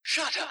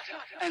Shut up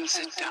and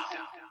sit down.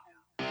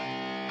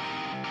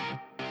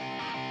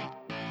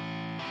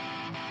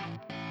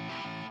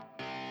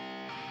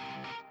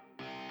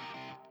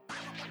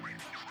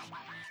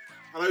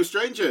 Hello,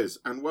 strangers,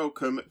 and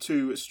welcome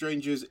to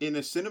Strangers in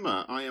a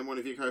Cinema. I am one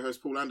of your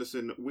co-hosts, Paul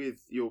Anderson,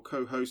 with your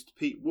co-host,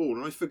 Pete Wall.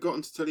 And I've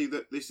forgotten to tell you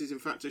that this is, in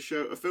fact, a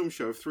film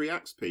show of 3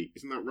 acts, Pete.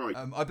 Isn't that right?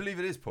 I believe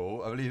it is,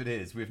 Paul. I believe it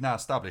is. We've now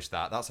established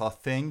that. That's our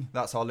thing.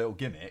 That's our little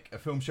gimmick. A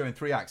film show in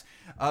 3 acts.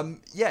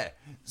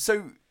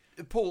 So,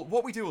 Paul,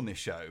 what we do on this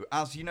show,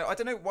 as you know, I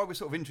don't know why we're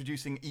sort of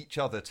introducing each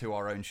other to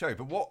our own show,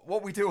 but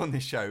what we do on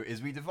this show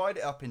is we divide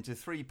it up into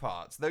 3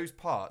 parts. Those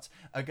parts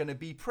are going to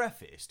be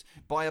prefaced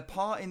by a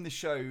part in the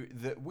show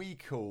that we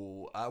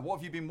call What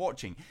Have You Been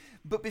Watching?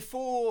 But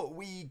before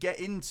we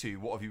get into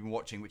What Have You Been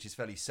Watching, which is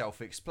fairly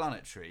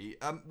self-explanatory,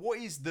 what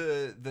is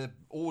the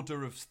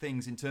order of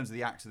things in terms of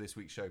the acts of this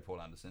week's show, Paul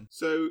Anderson?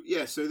 So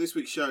this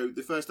week's show,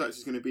 the first act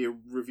is going to be a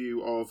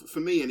review of, for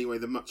me anyway,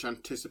 the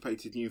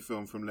much-anticipated new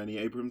film from Lenny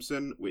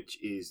Abrahamson, which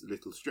is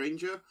Little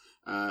Stranger,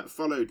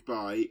 followed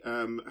by,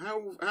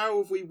 how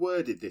have we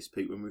worded this,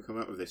 Pete, when we come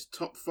up with this?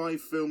 Top 5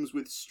 films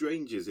with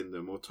strangers in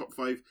them, or top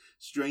 5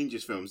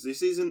 strangers films.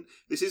 This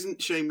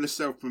isn't shameless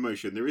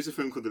self-promotion. There is a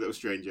film called The Little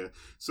Stranger.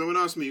 Someone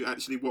asked me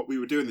actually what we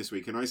were doing this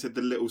week, and I said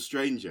The Little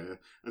Stranger,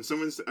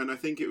 and I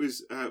think it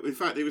was, in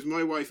fact, it was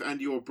my wife and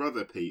your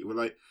brother, Pete, were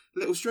like,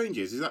 Little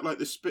Strangers, is that like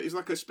it's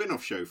like a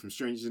spin-off show from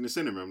Strangers in the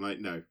Cinema? I'm like,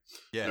 no.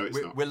 Yeah, no, it's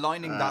not. We're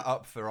lining that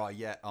up for our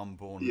yet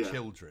unborn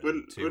children.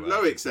 When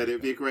Loic said it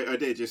would be a great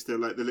idea just to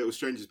like The Little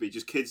Strangers be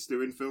just kids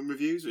doing film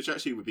reviews, which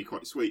actually would be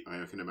quite sweet,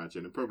 I can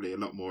imagine, and probably a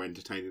lot more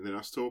entertaining than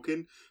us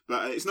talking.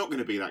 But it's not going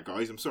to be that,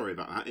 guys. I'm sorry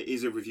about that. It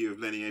is a review of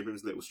Lenny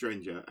Abrams' Little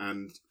Stranger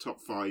and top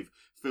 5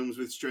 films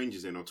with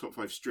strangers in, or top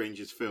 5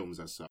 strangers films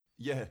as such.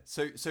 Yeah,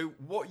 so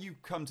what you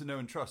come to know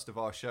and trust of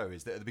our show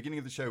is that at the beginning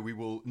of the show we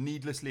will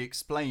needlessly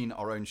explain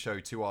our own show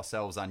to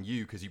ourselves and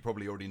you, because you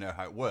probably already know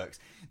how it works.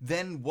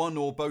 Then one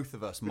or both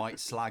of us might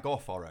slag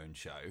off our own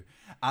show,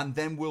 and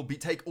then we'll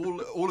take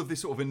all of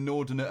this sort of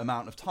inordinate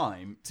amount of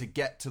time to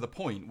get to the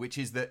point, which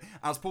is that,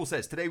 as Paul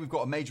says, today we've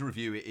got a major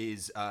review. It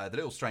is The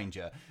Little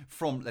Stranger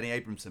from Lenny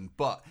Abrahamson,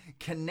 but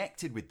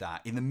connected with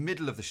that, in the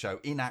middle of the show,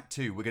 in Act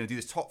 2, we're going to do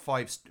this top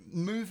 5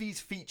 movies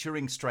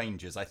featuring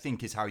strangers, I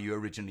think is how you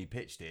originally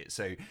pitched it.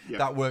 So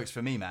that works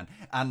for me, man.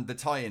 And the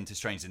tie-in to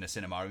Strangers in a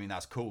Cinema, I mean,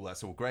 that's cool,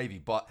 that's all gravy.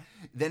 But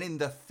then in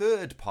the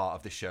third part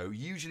of the show,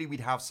 usually we'd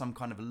have some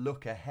kind of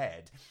look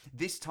ahead.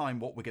 This time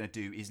what we're going to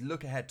do is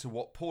look ahead to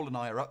what Paul and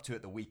I are up to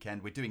at the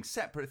weekend. We're doing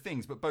separate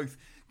things, but both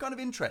kind of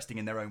interesting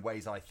in their own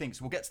ways, I think.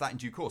 So we'll get to that in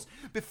due course.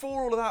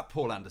 Before all of that,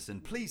 Paul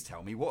Anderson, please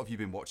tell me, what have you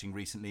been watching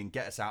recently, and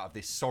get us out of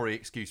this sorry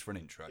excuse for an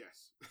intro.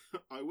 Yes,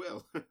 I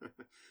will.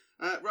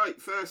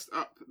 Right, first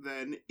up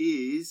then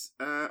is,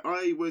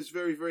 I was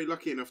very, very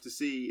lucky enough to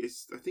see,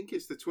 I think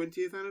it's the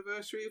 20th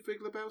anniversary of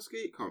Big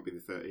Lebowski. It can't be the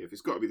 30th.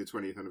 It's got to be the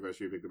 20th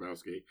anniversary of Big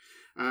Lebowski.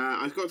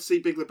 I've got to see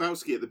Big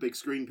Lebowski at the big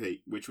screen,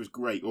 Pete, which was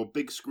great. Or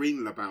Big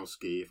Screen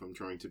Lebowski, if I'm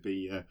trying to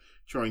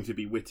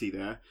be witty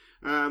there.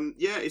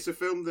 It's a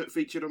film that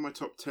featured on my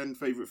top 10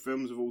 favourite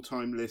films of all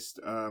time list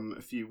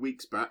a few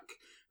weeks back.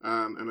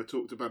 And I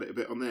talked about it a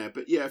bit on there.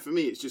 But yeah, for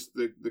me, it's just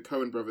the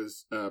Coen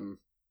brothers,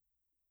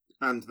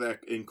 and their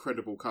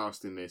incredible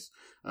cast in this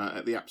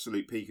at the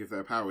absolute peak of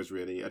their powers,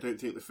 really. I don't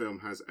think the film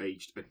has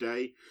aged a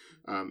day.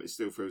 It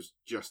still feels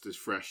just as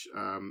fresh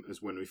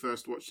as when we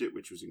first watched it,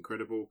 which was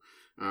incredible.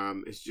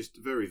 It's just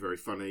very, very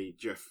funny.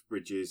 Jeff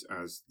Bridges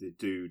as the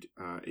dude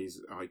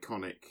is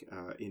iconic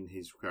in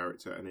his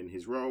character and in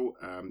his role.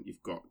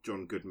 You've got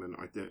John Goodman,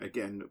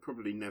 again,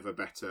 probably never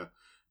better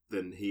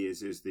than he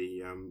is as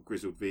the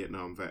grizzled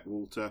Vietnam vet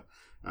Walter.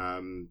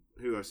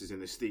 Who else is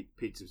in this?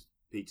 Peter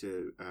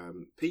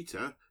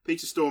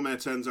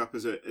Stormare turns up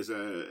as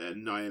a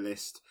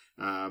nihilist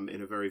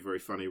in a very, very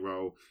funny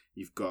role.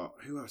 You've got,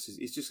 who else is?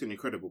 It's just an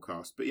incredible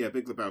cast. But yeah,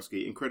 Big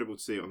Lebowski, incredible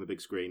to see it on the big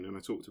screen, and I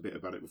talked a bit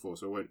about it before,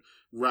 so I won't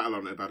rattle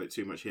on about it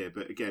too much here.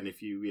 But again,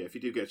 if you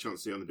do get a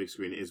chance to see it on the big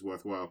screen, it is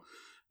worthwhile.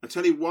 I'll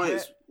tell you why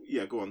it's...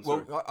 Yeah, go on,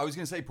 sorry. Well, I was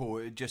going to say,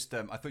 Paul, just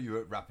I thought you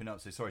were wrapping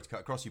up, so sorry to cut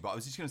across you, but I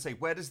was just going to say,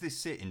 where does this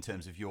sit in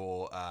terms of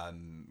your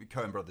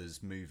Coen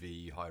Brothers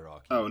movie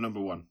hierarchy? Oh, number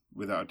 1,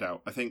 without a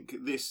doubt. I think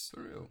this...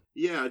 For real?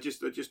 Yeah, I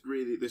just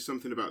really... There's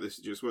something about this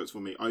that just works for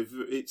me.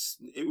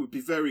 It would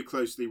be very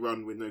closely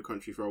run with No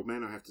Country for Old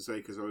Men, I have to say,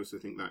 because I also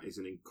think that is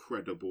an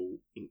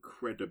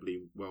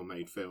incredibly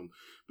well-made film,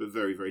 but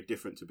very, very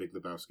different to Big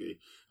Lebowski.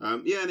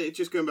 And it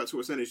just going back to what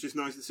I was saying, it's just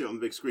nice to see it on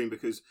the big screen,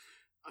 because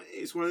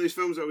it's one of those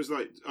films I was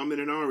like, I'm in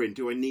an R in,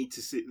 do I need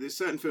to see... There's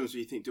certain films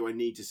where you think, do I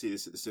need to see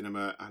this at the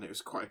cinema? And it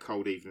was quite a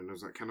cold evening. I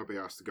was like, can I be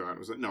asked to go out? And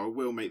I was like, no, I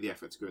will make the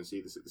effort to go and see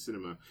this at the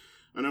cinema.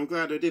 And I'm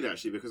glad I did,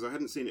 actually, because I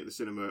hadn't seen it at the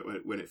cinema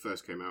when it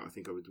first came out. I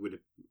think I would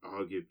have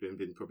argued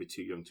been probably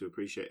too young to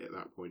appreciate it at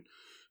that point.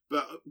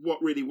 But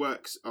what really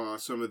works are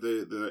some of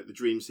the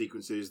dream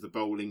sequences, the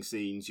bowling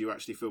scenes. You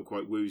actually feel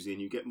quite woozy,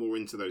 and you get more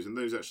into those. And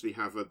those actually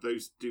have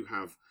those do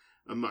have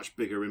a much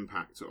bigger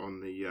impact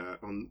on the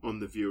on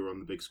the viewer on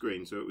the big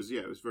screen. So it was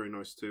very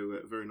nice to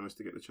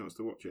get the chance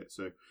to watch it.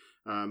 So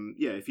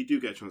if you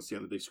do get a chance to see it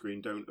on the big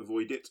screen, don't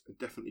avoid it.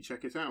 Definitely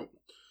check it out.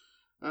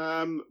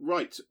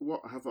 Right,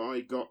 what have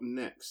I got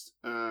next?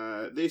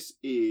 This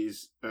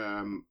is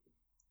a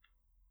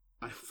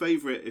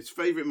favourite. Its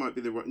favourite might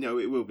be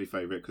it will be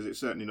favourite because it's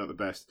certainly not the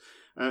best.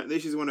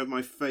 This is one of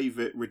my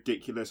favourite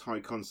ridiculous high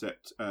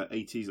concept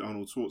 80s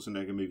Arnold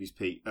Schwarzenegger movies,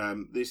 Pete.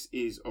 This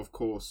is, of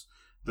course,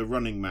 The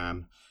Running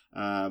Man,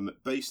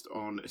 based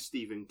on a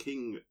Stephen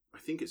King, I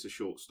think it's a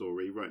short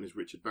story, written as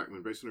Richard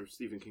Bachman, based on a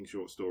Stephen King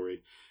short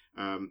story,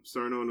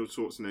 starring Arnold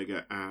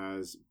Schwarzenegger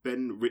as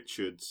Ben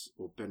Richards,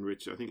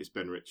 I think it's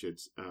Ben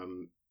Richards,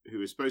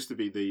 who is supposed to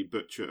be the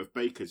butcher of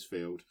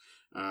Bakersfield.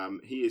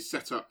 He is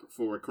set up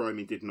for a crime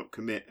he did not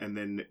commit and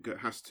then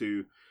has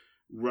to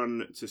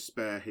run to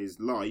spare his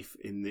life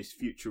in this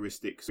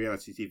futuristic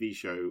reality TV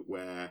show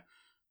where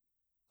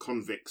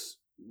convicts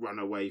run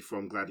away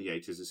from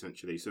gladiators,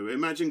 essentially. So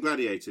imagine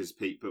Gladiators,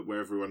 Pete, but where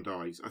everyone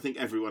dies. I think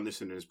everyone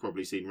listening has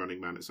probably seen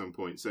Running Man at some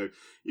point. So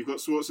you've got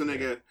Schwarzenegger.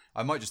 Yeah.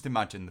 I might just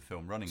imagine the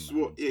film Running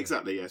Man.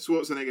 Exactly, yeah.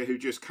 Schwarzenegger, who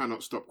just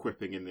cannot stop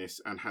quipping in this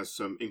and has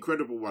some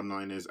incredible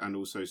one-liners and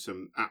also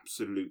some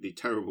absolutely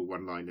terrible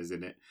one-liners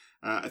in it.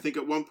 I think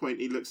at one point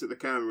he looks at the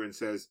camera and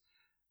says,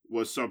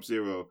 "Was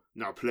Sub-Zero,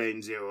 now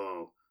Plane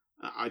Zero."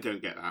 I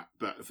don't get that,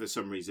 but for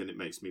some reason it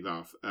makes me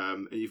laugh.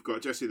 And you've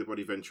got Jesse the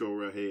Body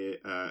Ventura here,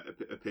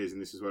 appears in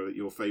this as well.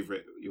 Your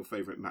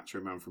favourite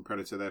macho man from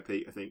Predator there,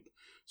 Pete, I think.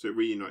 So it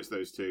reunites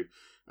those two.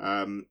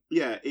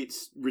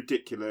 It's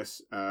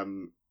ridiculous.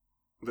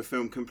 The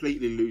film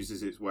completely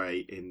loses its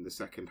way in the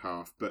second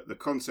half, but the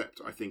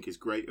concept, I think, is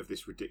great of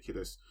this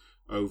ridiculous,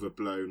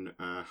 overblown,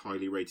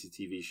 highly rated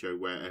TV show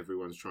where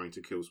everyone's trying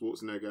to kill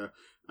Schwarzenegger.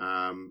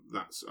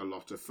 That's a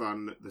lot of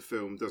fun. The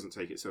film doesn't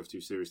take itself too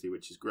seriously,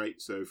 which is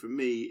great. So for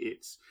me,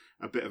 it's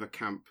a bit of a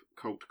camp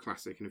cult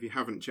classic. And if you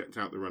haven't checked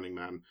out The Running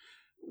Man,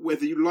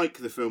 whether you like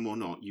the film or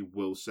not, you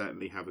will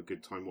certainly have a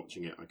good time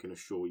watching it. I can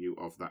assure you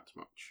of that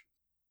much.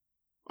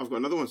 I've got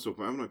another one to talk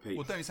about, haven't I, Pete?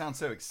 Well, don't sound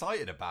so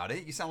excited about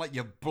it. You sound like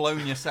you've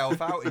blown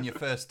yourself out in your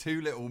first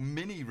two little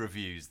mini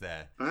reviews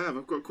there. I have.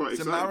 I've got quite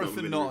excited. It's a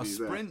marathon, not a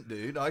sprint,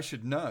 dude. I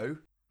should know.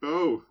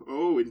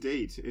 Oh,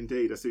 indeed.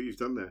 I see what you've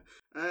done there.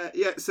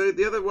 So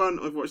the other one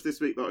I've watched this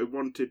week that I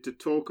wanted to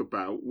talk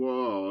about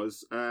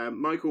was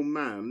Michael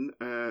Mann.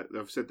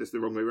 I've said this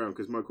the wrong way around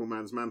because Michael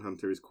Mann's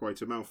Manhunter is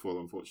quite a mouthful,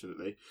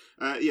 unfortunately.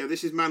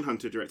 This is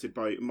Manhunter, directed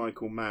by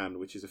Michael Mann,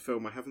 which is a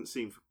film I haven't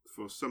seen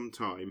for some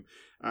time.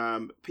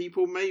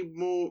 People may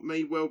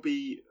well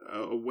be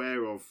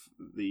aware of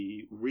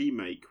the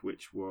remake,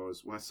 which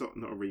was, well, it's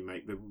not a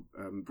remake, the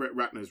Brett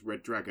Ratner's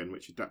Red Dragon,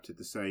 which adapted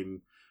the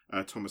same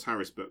Thomas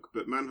Harris book,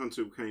 but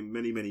Manhunter came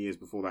many, many years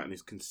before that and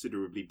is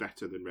considerably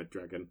better than Red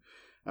Dragon.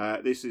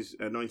 This is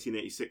a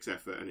 1986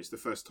 effort, and it's the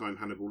first time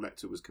Hannibal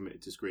Lecter was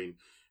committed to screen.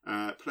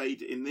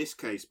 Played in this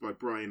case by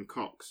Brian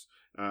Cox.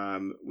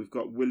 We've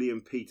got William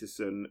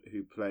Peterson,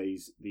 who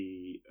plays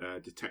the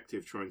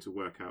detective trying to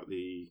work out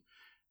the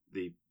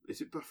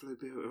is it Buffalo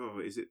Bill? Oh,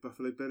 is it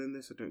Buffalo Bill in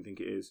this? I don't think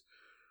it is.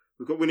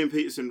 We've got William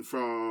Peterson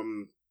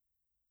from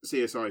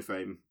CSI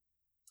fame,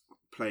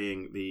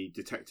 playing the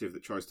detective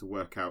that tries to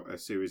work out a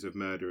series of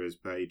murderers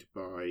played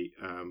by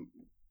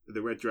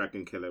the Red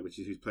Dragon Killer,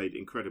 who's played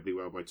incredibly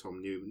well by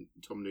Tom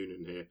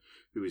Noonan here,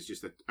 who is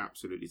just an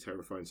absolutely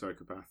terrifying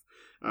psychopath.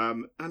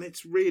 And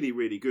it's really,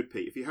 really good,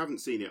 Pete. If you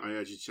haven't seen it, I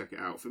urge you to check it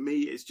out. For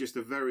me, it's just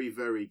a very,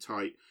 very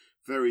tight,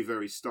 very,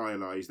 very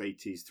stylized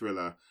 80s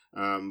thriller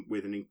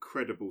with an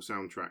incredible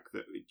soundtrack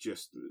that it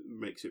just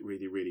makes it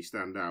really, really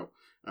stand out,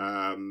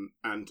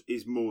 and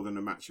is more than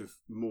a match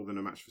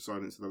for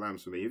Silence of the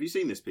Lambs for me. Have you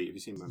seen this, Pete? Have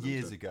you seen Manhunter?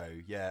 Years ago,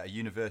 yeah,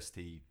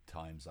 university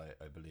times,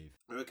 I believe.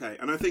 Okay,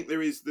 and I think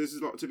there's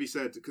a lot to be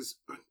said, because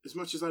as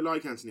much as I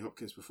like Anthony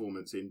Hopkins'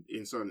 performance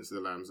in Silence of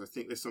the Lambs, I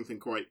think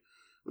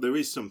there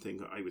is something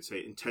that I would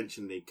say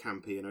intentionally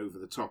campy and over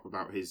the top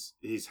about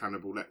his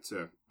Hannibal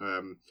Lecter.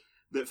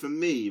 That for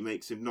me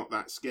makes him not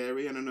that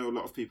scary, and I know a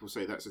lot of people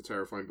say that's a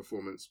terrifying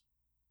performance,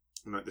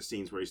 and like the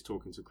scenes where he's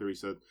talking to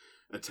Clarissa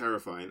are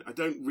terrifying. I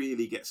don't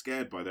really get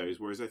scared by those,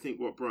 whereas I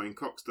think what Brian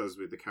Cox does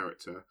with the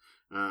character,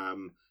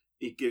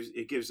 it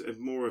gives a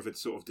more of a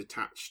sort of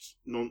detached,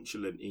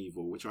 nonchalant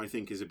evil, which I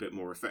think is a bit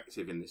more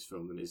effective in this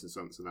film than is in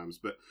Silence of the Lambs.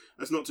 But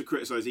that's not to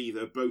criticise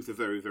either; both are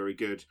very, very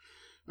good.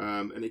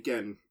 And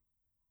again,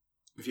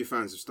 if you're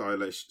fans of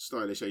stylish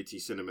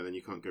 80s cinema, then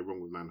you can't go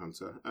wrong with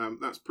Manhunter.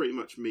 That's pretty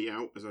much me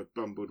out as I've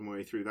bumbled my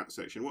way through that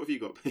section. What have you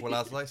got, Pete? Well,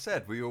 as I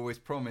said, we always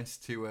promise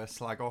to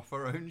slag off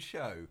our own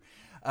show.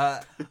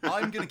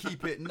 I'm going to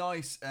keep it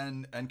nice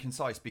and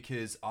concise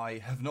because I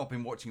have not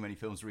been watching many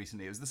films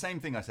recently. It was the same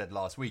thing I said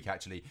last week,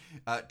 actually.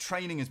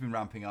 Training has been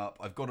ramping up.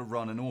 I've got to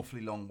run an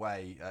awfully long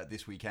way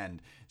this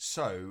weekend.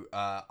 So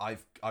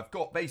I've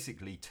got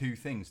basically two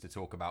things to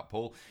talk about,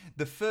 Paul.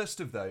 The first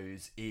of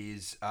those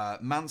is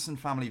Manson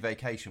Family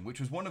Vacation, which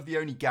was one of the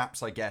only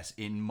gaps, I guess,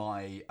 in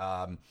my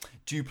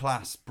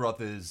Duplass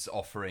Brothers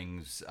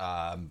offerings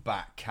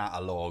back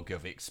catalogue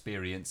of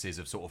experiences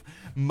of sort of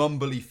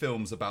mumbly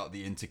films about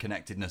the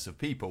interconnected connectedness of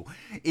people.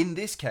 In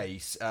this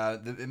case,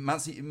 the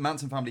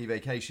Manson Family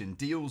Vacation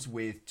deals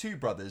with two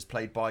brothers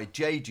played by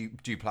Jay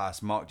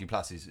Duplass, Mark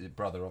Duplass's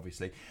brother,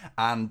 obviously,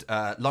 and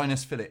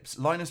Linus Phillips.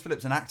 Linus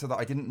Phillips, an actor that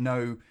I didn't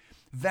know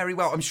very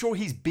well. I'm sure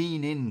he's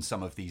been in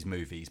some of these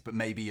movies, but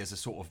maybe as a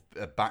sort of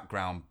a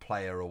background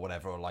player or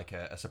whatever, or like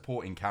a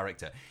supporting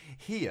character.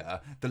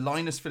 Here, the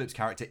Linus Phillips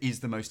character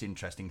is the most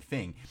interesting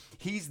thing.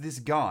 He's this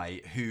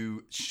guy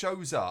who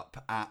shows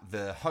up at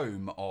the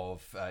home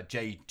of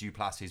Jay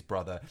Duplass's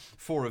brother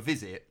for a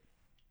visit,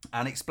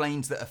 and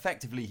explains that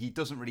effectively he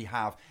doesn't really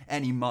have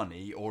any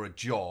money or a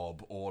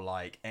job or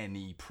like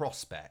any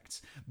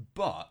prospects,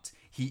 but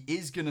he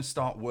is going to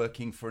start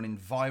working for an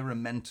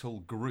environmental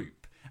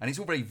group. And it's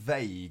all very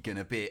vague and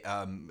a bit.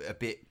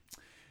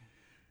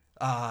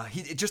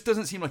 It just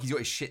doesn't seem like he's got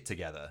his shit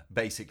together,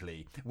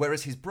 basically.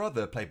 Whereas his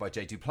brother, played by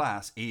Jay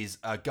Duplass, is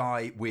a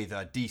guy with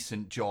a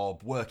decent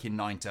job, working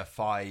 9 to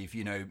 5,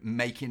 you know,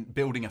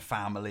 building a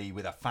family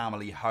with a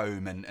family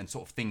home, and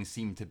sort of things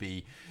seem to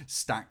be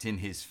stacked in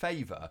his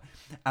favour.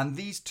 And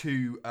these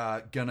two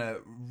are gonna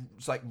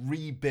like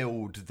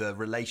rebuild the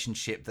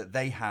relationship that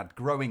they had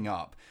growing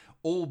up,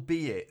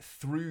 albeit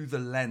through the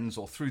lens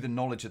or through the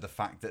knowledge of the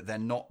fact that they're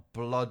not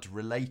blood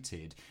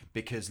related,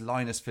 because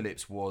Linus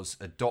Phillips was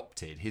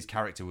adopted. His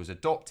character was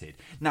adopted.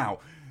 Now,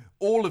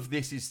 all of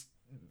this is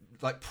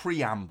like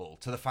preamble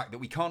to the fact that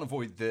we can't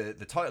avoid the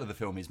title of the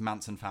film is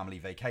Manson Family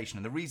Vacation.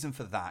 And the reason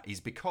for that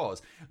is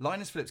because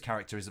Linus Phillips'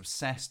 character is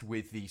obsessed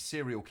with the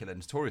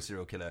notorious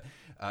serial killer,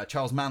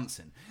 Charles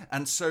Manson.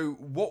 And so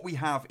what we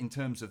have in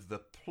terms of the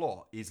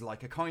plot is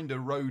like a kind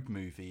of road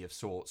movie of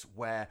sorts,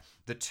 where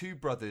the two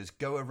brothers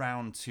go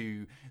around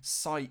to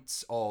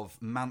sites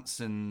of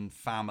Manson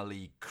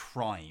family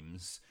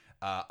crimes,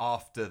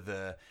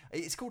 after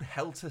it's called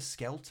Helter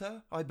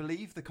Skelter, I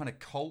believe, the kind of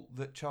cult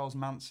that Charles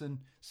Manson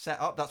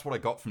set up. That's what I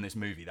got from this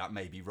movie. That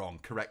may be wrong.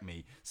 Correct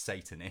me,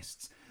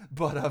 Satanists.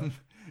 But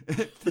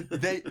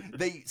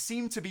they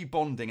seem to be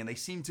bonding, and they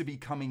seem to be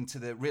coming to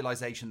the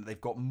realization that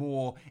they've got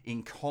more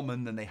in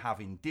common than they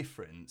have in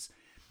difference.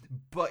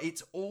 But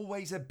it's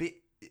always a bit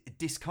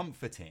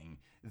discomforting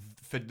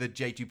for the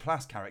Jay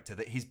Duplass character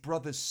that his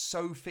brother's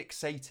so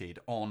fixated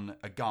on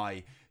a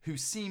guy who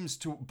seems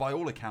to, by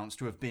all accounts,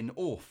 to have been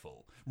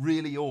awful,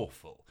 really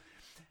awful.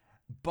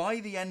 By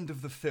the end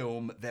of the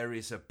film, there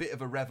is a bit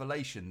of a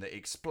revelation that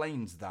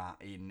explains that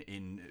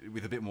in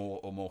with a bit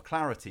more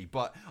clarity,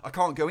 but I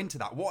can't go into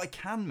that. What I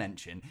can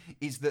mention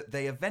is that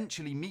they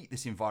eventually meet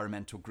this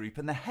environmental group,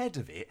 and the head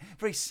of it,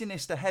 very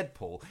sinister head,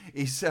 Paul,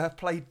 is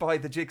played by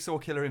the Jigsaw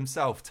Killer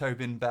himself,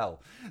 Tobin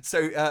Bell.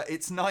 So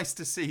it's nice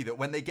to see that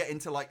when they get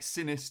into like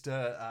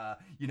sinister,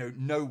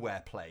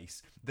 nowhere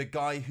place, the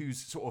guy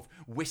who's sort of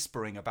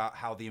whispering about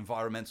how the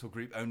environmental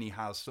group only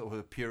has sort of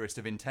the purest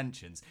of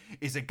intentions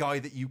is a guy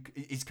that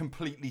is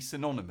completely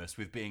synonymous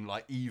with being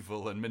like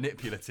evil and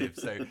manipulative.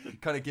 So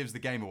kind of gives the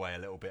game away a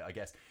little bit, I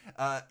guess.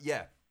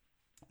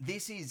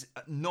 This is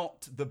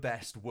not the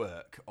best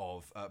work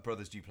of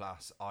Brothers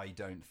Duplass, I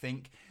don't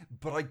think,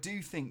 but I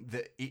do think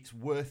that it's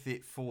worth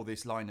it for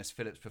this Linus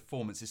Phillips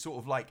performance. It's sort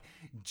of like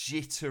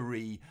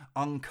jittery,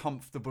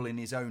 uncomfortable in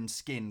his own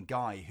skin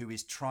guy who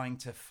is trying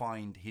to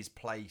find his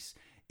place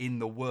in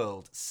the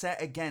world,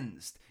 set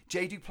against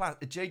Jay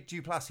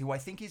Duplass, who I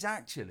think is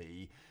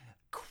actually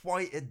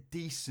quite a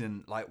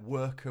decent, like,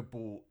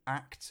 workable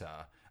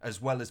actor, as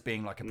well as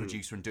being like a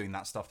producer and doing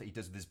that stuff that he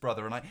does with his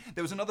brother. And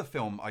there was another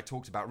film I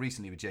talked about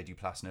recently with Jay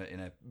Duplass in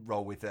a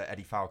role with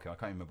Eddie Falco. I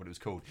can't remember what it was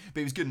called, but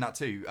he was good in that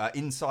too.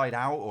 Inside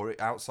Out or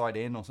Outside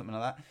In or something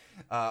like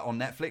that on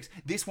Netflix.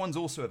 This one's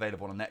also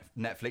available on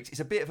Netflix.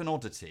 It's a bit of an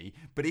oddity,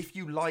 but if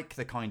you like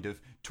the kind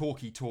of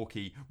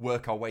talky,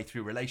 work our way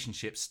through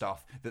relationship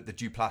stuff that the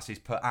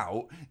Duplasses put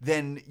out,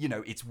 then, you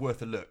know, it's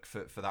worth a look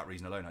for that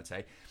reason alone, I'd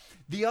say.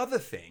 The other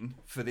thing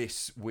for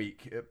this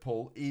week,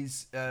 Paul,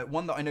 is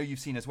one that I know you've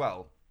seen as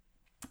well.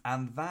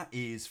 And that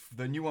is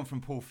the new one from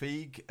Paul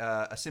Feig,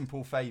 A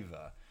Simple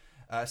Favor.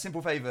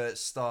 Simple Favor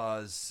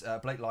stars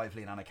Blake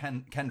Lively and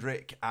Anna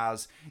Kendrick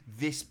as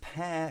this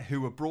pair who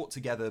were brought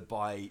together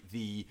by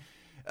the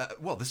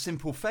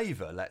simple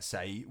favour, let's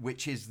say,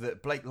 which is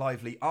that Blake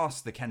Lively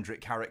asked the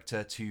Kendrick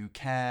character to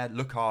care,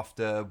 look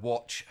after,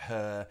 watch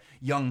her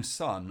young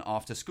son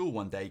after school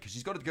one day because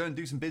she's got to go and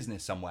do some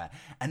business somewhere.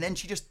 And then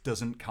she just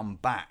doesn't come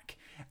back.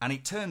 And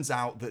it turns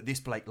out that this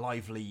Blake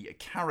Lively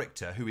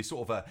character, who is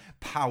sort of a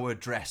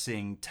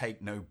power-dressing,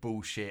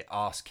 take-no-bullshit,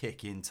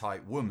 ass-kicking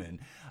type woman,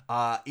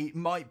 it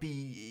might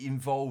be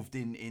involved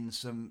in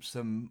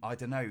some I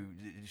don't know,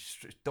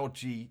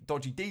 dodgy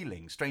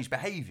dealings, strange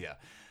behaviour.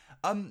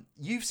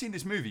 You've seen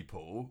this movie,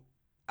 Paul.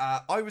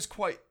 I was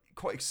quite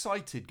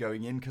excited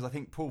going in because I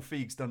think Paul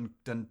Feig's done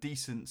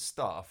decent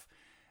stuff.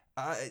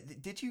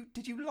 Did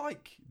you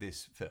like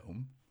this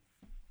film?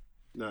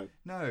 No.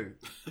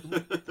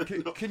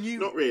 Can you?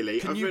 Not really.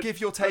 Can you give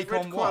your take I've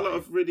read on quite why? a lot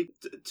of really.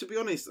 To be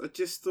honest, I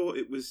just thought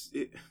it was.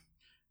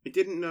 I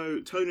didn't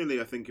know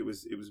tonally. I think it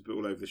was a bit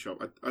all over the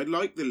shop. I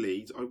like the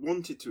leads. I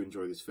wanted to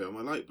enjoy this film.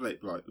 I like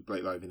Blake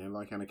Lively and I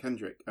like Anna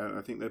Kendrick. I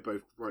think they're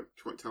both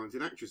quite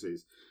talented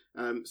actresses.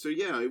 So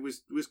yeah, I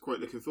was quite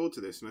looking forward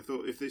to this, and I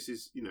thought if this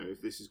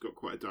has got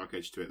quite a dark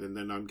edge to it,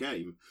 then I'm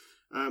game.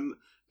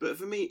 But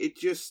for me,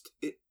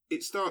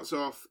 it starts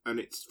off and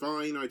it's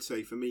fine. I'd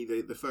say for me,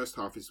 the first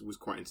half was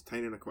quite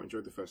entertaining. I quite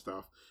enjoyed the first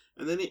half,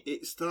 and then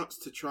it starts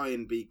to try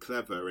and be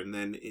clever, and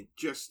then it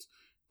just.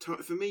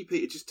 For me,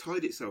 Pete, it just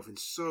tied itself in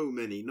so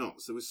many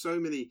knots. There was so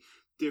many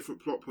different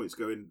plot points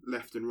going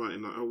left and right,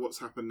 and like, oh, what's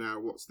happened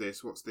now? What's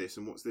this,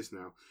 and what's this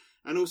now?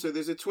 And also,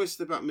 there's a twist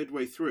about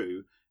midway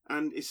through,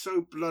 and it's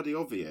so bloody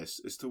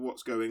obvious as to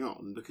what's going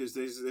on because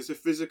there's a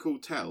physical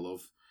tell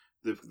of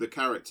the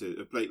character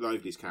of Blake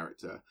Lively's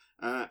character,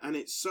 and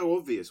it's so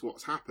obvious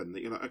what's happened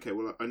that you're like, okay,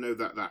 well, I know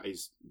that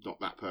is not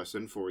that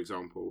person, for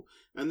example,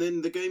 and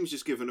then the game's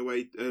just given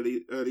away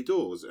early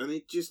doors, and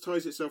it just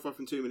ties itself up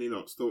in too many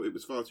knots. Thought it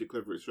was far too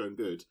clever, it's shown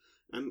good,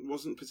 and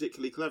wasn't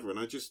particularly clever, and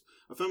I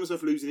found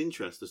myself losing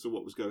interest as to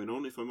what was going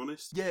on, if I'm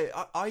honest.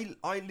 Yeah,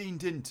 I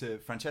leaned into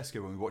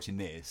Francesca when we were watching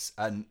this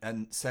and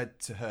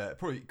said to her,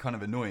 probably kind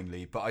of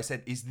annoyingly, but I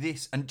said, is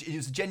this, and it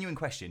was a genuine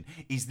question,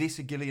 is this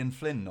a Gillian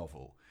Flynn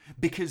novel?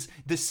 Because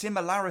the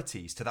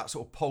similarities to that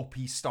sort of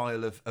pulpy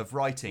style of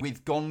writing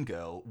with Gone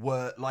Girl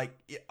were like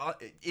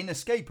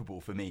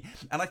inescapable for me.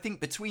 And I think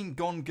between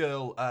Gone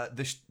Girl,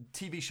 the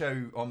TV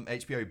show on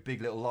HBO,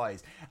 Big Little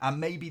Lies, and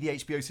maybe the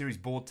HBO series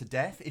Bored to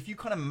Death, if you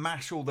kind of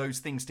mash all those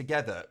things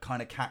together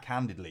kind of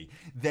cack-handedly,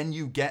 then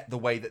you get the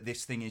way that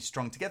this thing is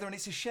strung together. And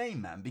it's a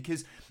shame, man,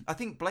 because I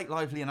think Blake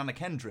Lively and Anna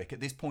Kendrick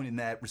at this point in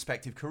their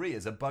respective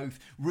careers are both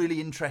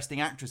really interesting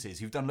actresses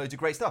who've done loads of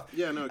great stuff.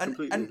 Yeah, no, I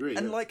completely agree.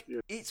 And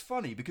it's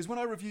funny because when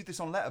I reviewed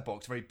this on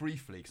Letterboxd very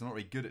briefly, because I'm not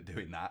very good at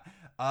doing that,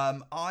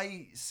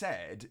 I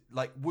said,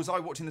 like, was I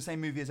watching the same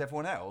movie as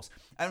everyone else?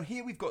 And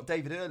here we've got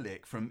David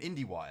Ehrlich from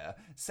IndieWire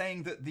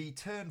saying that the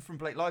turn from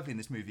Blake Lively in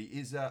this movie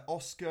is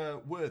Oscar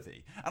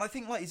worthy. And I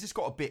think, like, he's just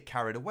got a bit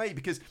carried away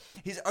because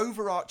his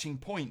overarching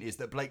point is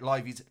that Blake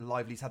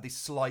Lively's had this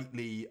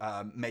slightly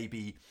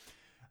maybe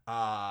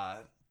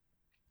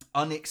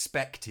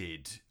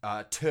unexpected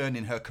turn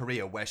in her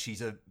career where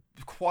she's a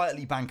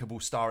quietly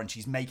bankable star and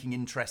she's making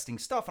interesting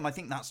stuff, and I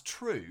think that's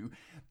true,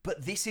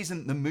 but this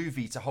isn't the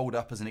movie to hold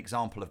up as an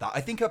example of that.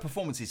 I think her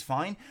performance is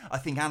fine. I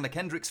think Anna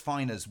Kendrick's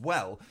fine as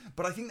well,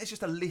 but I think there's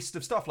just a list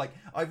of stuff. Like,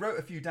 I wrote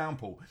a few down,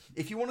 Paul.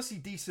 If you want to see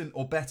decent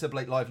or better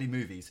Blake Lively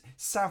movies,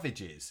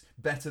 Savages,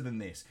 better than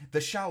this.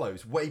 The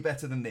Shallows, way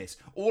better than this.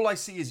 All I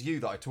See Is You,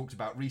 that I talked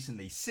about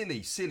recently,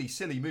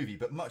 silly movie,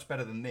 but much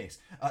better than this.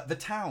 The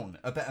Town,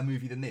 a better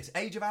movie than this.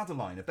 Age of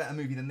Adeline, a better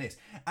movie than this.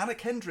 Anna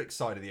Kendrick's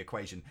side of the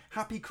equation,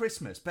 Happy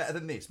Christmas, better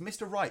than this.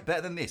 Mr. Right,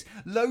 better than this.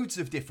 Loads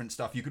of different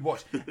stuff you could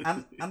watch.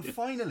 And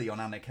finally, on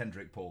Anna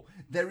Kendrick, Paul,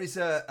 there is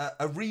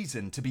a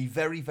reason to be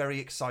very, very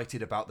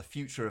excited about the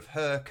future of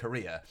her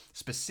career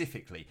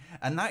specifically,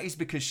 and that is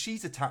because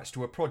she's attached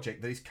to a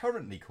project that is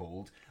currently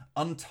called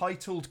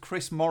Untitled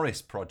Chris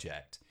Morris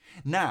Project.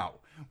 Now,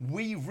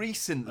 we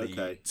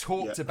recently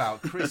talked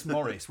about Chris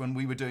Morris when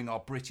we were doing our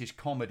British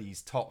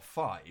comedies top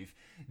 5.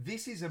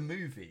 This is a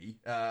movie,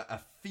 a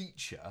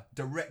feature,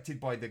 directed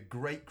by the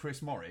great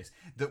Chris Morris,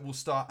 that will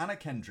star Anna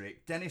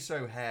Kendrick, Dennis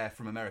O'Hare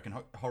from American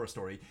Horror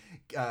Story,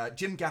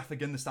 Jim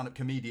Gaffigan, the stand-up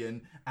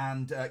comedian,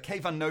 and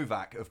Kayvan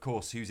Novak, of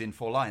course, who's in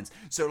Four Lions.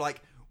 So,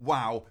 like,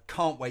 wow,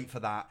 can't wait for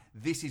that.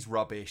 This is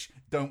rubbish.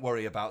 Don't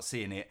worry about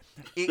seeing it.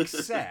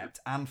 Except,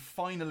 and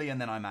finally, and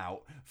then I'm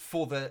out,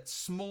 for the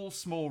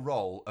small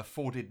role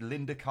afforded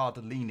Linda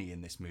Cardellini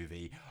in this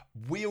movie,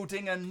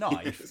 wielding a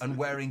knife and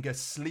wearing a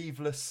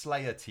sleeveless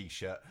Slayer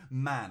t-shirt.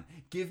 Man,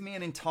 give me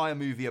an entire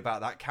movie about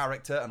that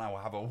character and I will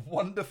have a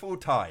wonderful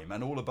time.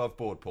 And all above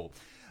board, Paul.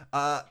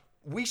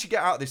 We should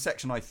get out of this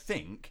section, I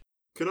think.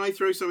 Can I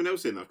throw something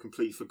else in I've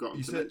completely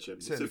forgotten to mention?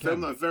 It's a film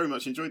that I very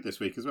much enjoyed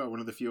this week as well, one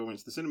of the few I went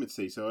to the cinema to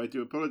see, so I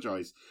do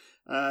apologise.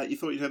 You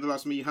thought you'd heard the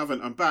last of me, you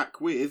haven't. I'm back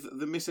with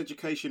The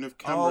Miseducation of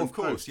Cameron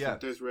Post from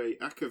Desiree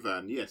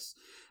Akhavan, yes.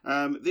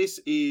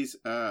 This is,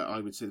 I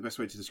would say the best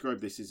way to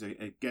describe this is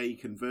a gay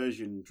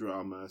conversion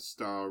drama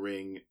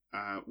starring,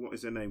 what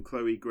is her name?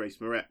 Chloe Grace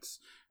Moretz,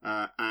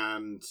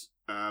 and...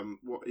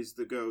 what is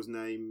the girl's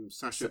name?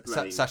 Sasha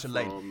Lane. Sasha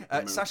Lane.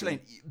 Sasha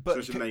Lane.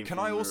 But Sasha Lane can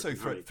I also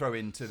throw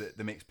into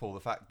the mix, Paul, the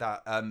fact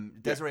that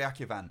Desiree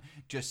Akhavan,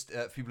 just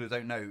for people who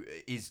don't know,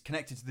 is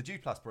connected to the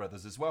Duplass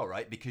brothers as well,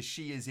 right? Because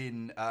she is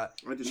in...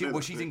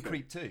 she's in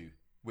Creep 2.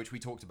 Which we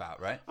talked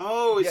about, right?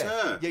 Oh, it's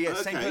her. Yeah,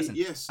 okay. Same person.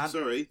 Yes,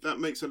 sorry. That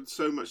makes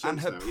so much sense. And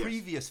her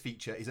previous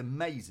feature is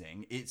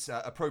amazing. It's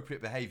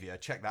Appropriate Behaviour.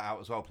 Check that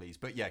out as well, please.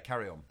 But yeah,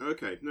 carry on.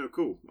 Okay, no,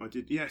 cool. I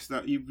did. Yes,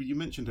 that you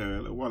mentioned her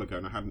a little while ago,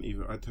 and I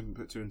hadn't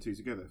put two and two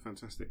together.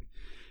 Fantastic.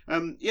 So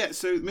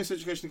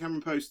Miseducation of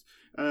Cameron Post.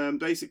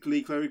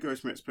 Basically, Chloe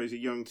Grace Moretz plays a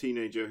young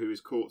teenager who is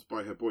caught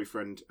by her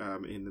boyfriend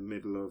in the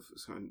middle of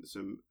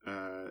some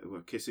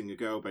kissing a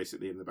girl,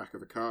 basically in the back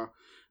of a car.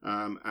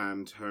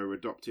 And her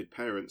adopted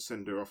parents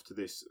send her off to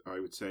this, I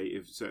would say,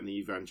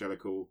 certainly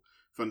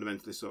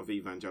fundamentalist sort of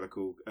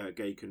evangelical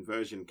gay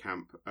conversion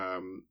camp,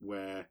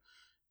 where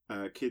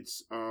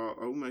kids are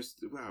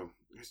almost, well,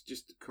 it's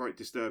just quite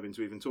disturbing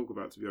to even talk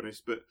about, to be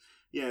honest. But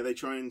yeah, they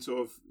try and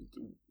sort of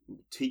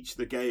teach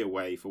the gay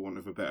away, for want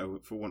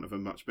of a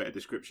much better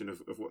description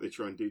of what they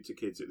try and do to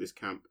kids at this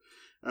camp.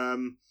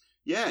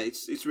 Yeah,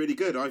 it's really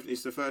good.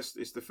 It's the first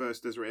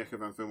Desiree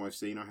Ekavan film I've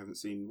seen. I haven't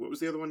seen, what was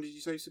the other one? Did you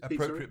say? Pete,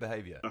 Appropriate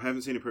Behaviour. I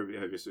haven't seen Appropriate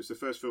Behaviour, so it's the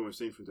first film I've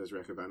seen from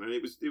Desiree Ekavan, and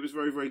it was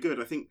very, very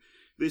good. I think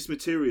this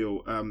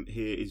material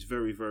here is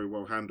very, very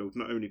well handled,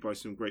 not only by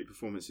some great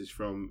performances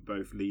from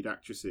both lead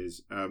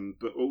actresses,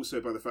 but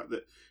also by the fact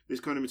that this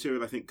kind of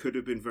material, I think, could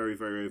have been very,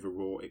 very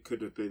overwrought. It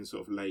could have been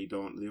sort of laid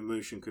on, the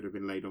emotion could have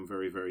been laid on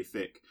very, very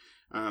thick,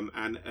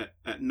 and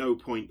at no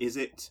point is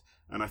it,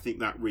 and I think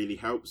that really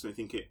helps. I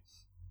think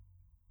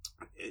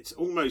it's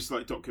almost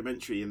like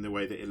documentary in the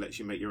way that it lets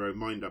you make your own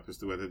mind up as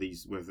to whether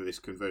this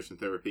conversion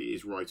therapy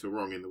is right or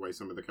wrong in the way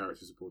some of the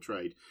characters are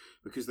portrayed,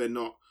 because they're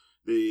not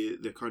the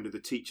kind of the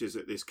teachers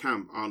at this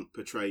camp aren't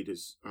portrayed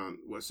as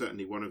well,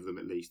 certainly one of them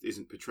at least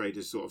isn't portrayed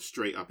as sort of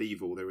straight up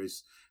evil. There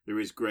is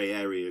grey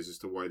areas as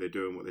to why they're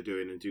doing what they're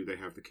doing, and do they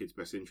have the kids'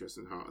 best interest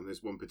in heart. And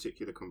there's one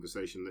particular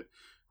conversation that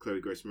Chloe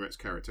Grace Moretz's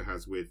character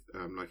has with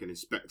like an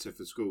inspector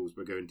for schools,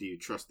 by going, do you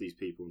trust these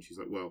people? And she's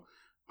like, well,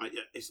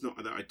 it's not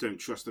that I don't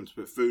trust them to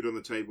put food on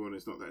the table, and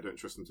it's not that I don't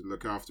trust them to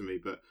look after me,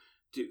 but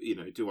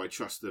do I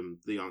trust them?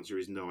 The answer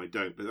is no, I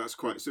don't. But that's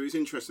quite, so it's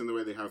interesting the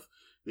way they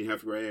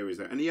have grey areas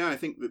there. And yeah, I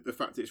think that the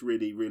fact it's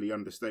really, really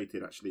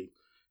understated actually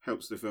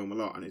helps the film a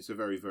lot, and it's a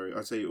very, very,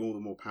 I'd say, all the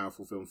more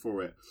powerful film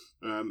for it.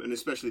 And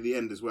especially the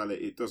end as well.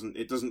 It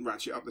doesn't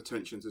ratchet up the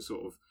tension to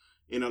sort of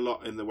in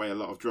the way a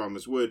lot of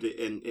dramas would.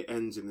 It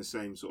ends in the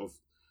same sort of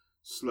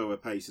slower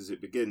pace as it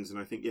begins, and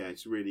I think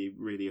it's really,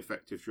 really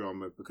effective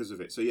drama because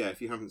of it. So yeah,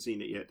 if you haven't seen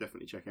it yet,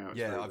 definitely check it out.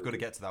 I've got to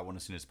get to that one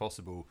as soon as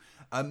possible.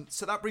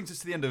 So that brings us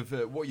to the end of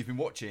what you've been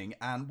watching,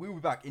 and we'll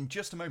be back in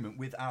just a moment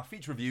with our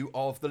feature review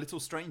of The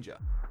Little Stranger.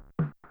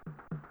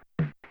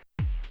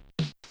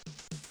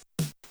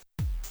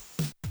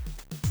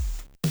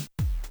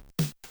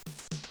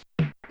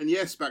 And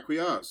yes, back we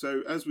are.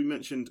 So as we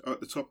mentioned at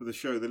the top of the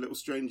show, The Little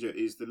Stranger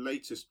is the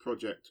latest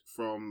project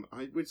from,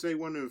 I would say,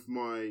 one of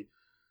my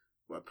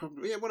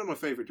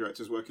favourite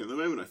directors working at the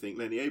moment, I think,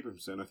 Lenny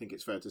Abramson. I think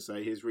it's fair to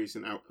say his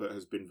recent output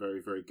has been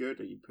very, very good.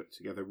 He put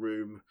together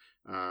Room,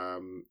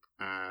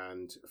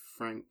 and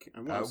Frank,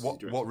 and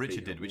what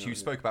Richard did, which you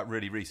spoke about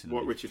really recently.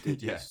 What Richard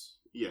did, yes.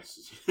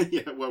 Yes,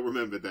 yeah, well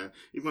remembered there.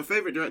 He's my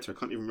favourite director. I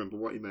can't even remember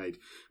what he made.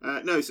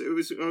 So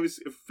I was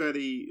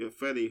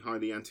fairly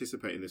highly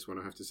anticipating this one,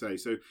 I have to say.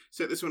 So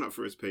set this one up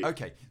for us, Pete.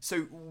 Okay, so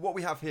what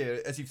we have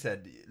here, as you've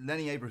said,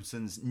 Lenny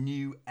Abramson's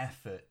new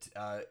effort,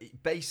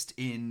 based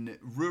in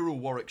rural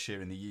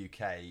Warwickshire in the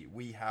UK.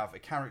 We have a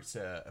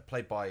character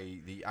played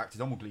by the actor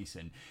Donald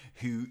Gleeson,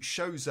 who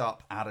shows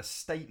up at a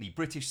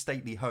British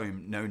stately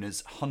home known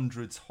as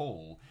Hundreds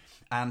Hall.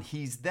 And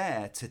he's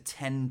there to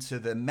tend to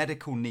the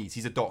medical needs.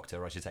 He's a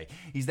doctor, I should say.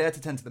 He's there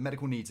to tend to the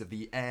medical needs of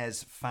the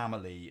Ayres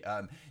family.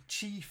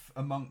 Chief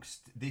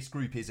amongst this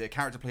group is a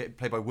character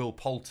played by Will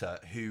Poulter,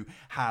 who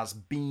has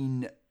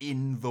been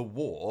in the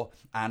war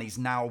and is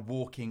now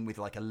walking with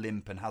like a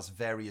limp and has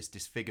various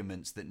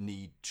disfigurements that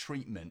need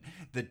treatment.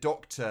 The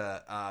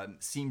doctor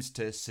seems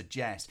to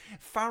suggest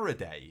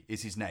Faraday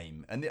is his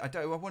name, and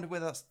I wonder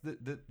whether that's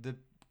the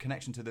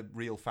connection to the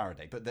real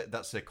Faraday, but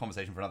that's a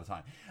conversation for another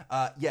time.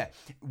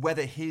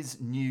 Whether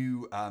his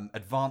new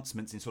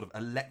advancements in sort of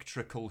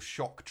electrical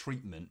shock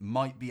treatment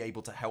might be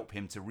able to help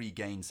him to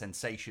regain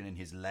sensation in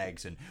his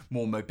legs and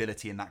more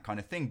mobility and that kind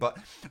of thing. But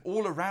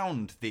all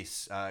around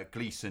this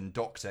Gleeson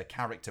doctor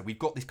character, we've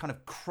got this kind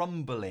of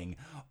crumbling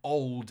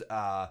old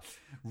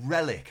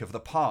relic of the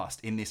past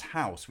in this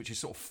house, which is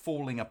sort of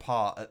falling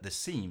apart at the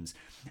seams.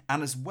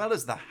 And as well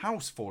as the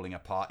house falling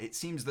apart, it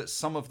seems that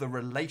some of the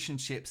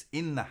relationships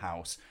in the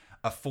house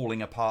are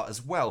falling apart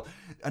as well.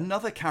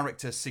 Another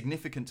character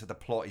significant to the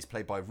plot is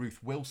played by Ruth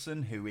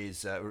Wilson, who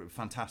is a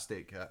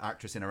fantastic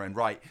actress in her own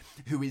right,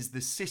 who is the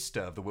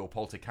sister of the Will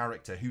Poulter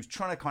character, who's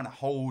trying to kind of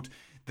hold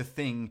the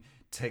thing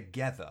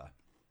together.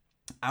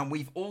 And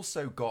we've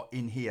also got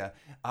in here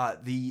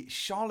the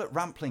Charlotte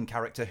Rampling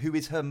character, who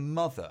is her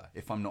mother,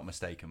 if I'm not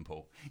mistaken,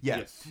 Paul. Yeah,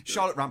 yes.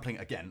 Charlotte Rampling,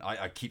 again,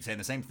 I keep saying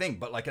the same thing,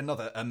 but like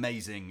another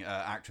amazing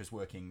actress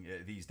working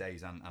these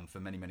days and for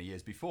many, many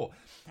years before.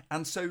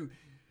 And so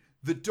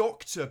the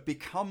doctor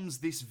becomes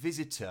this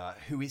visitor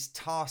who is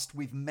tasked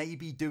with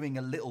maybe doing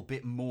a little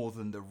bit more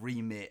than the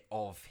remit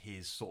of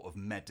his sort of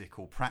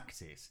medical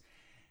practice.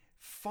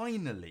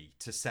 Finally,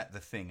 to set the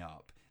thing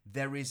up,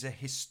 there is a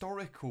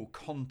historical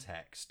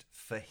context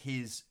for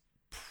his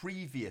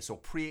previous or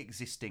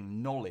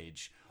pre-existing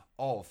knowledge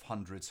of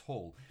Hundreds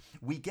Hall.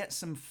 We get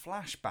some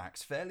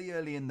flashbacks fairly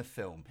early in the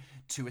film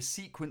to a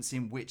sequence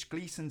in which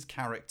Gleeson's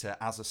character,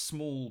 as a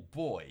small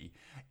boy,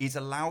 is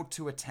allowed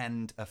to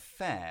attend a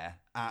fair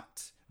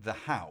at the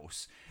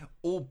house,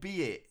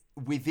 albeit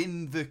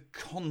within the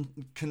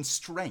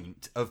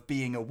constraint of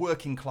being a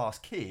working class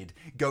kid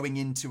going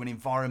into an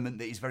environment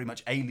that is very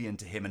much alien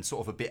to him and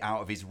sort of a bit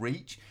out of his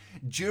reach.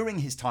 During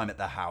his time at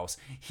the house,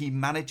 he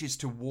manages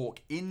to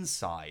walk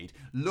inside,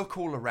 look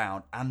all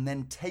around, and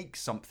then take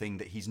something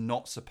that he's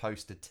not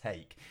supposed to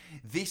take.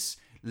 This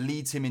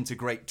leads him into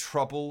great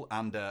trouble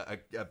and a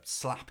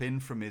slap in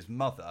from his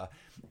mother,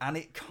 and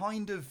it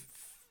kind of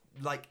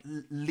like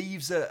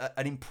leaves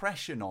an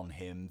impression on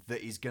him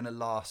that is going to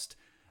last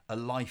a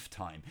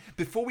lifetime.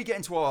 Before we get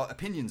into our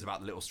opinions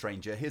about The Little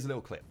Stranger, here's a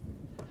little clip.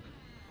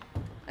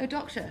 Oh,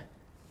 Doctor.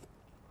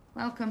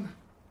 Welcome.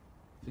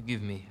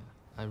 Forgive me,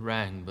 I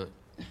rang, but...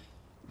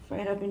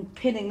 Afraid I've been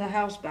pinning the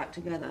house back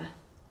together.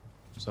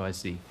 So I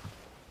see.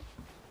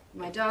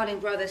 My darling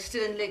brother's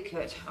still in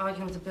Lidcote,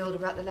 arguing with the builder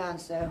about the land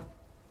sale.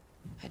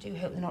 I do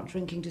hope they're not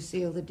drinking to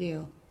seal the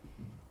deal.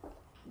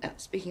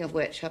 Speaking of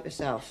which, help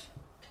yourself.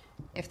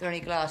 If there are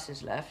any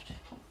glasses left.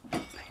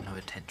 Pay no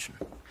attention.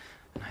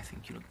 And I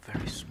think you look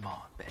very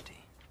smart,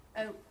 Betty.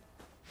 Oh,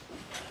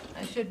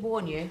 I should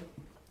warn you.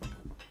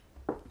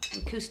 The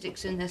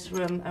acoustics in this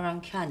room are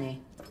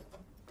uncanny.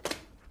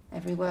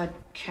 Every word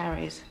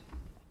carries.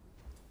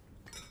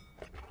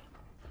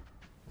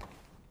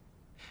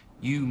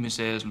 You, Miss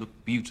Ayres, look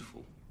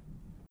beautiful.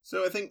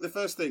 So I think the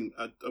first thing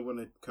I want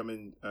to come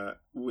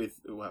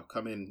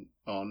in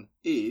on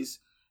is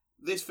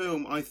this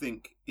film, I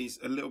think, is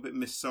a little bit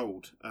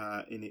missold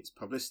in its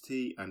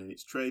publicity and in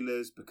its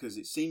trailers, because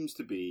it seems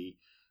to be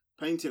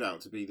painted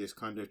out to be this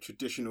kind of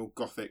traditional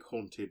gothic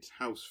haunted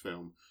house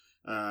film.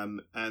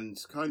 And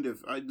kind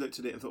of, I looked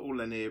at it and thought, oh,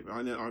 Lenny,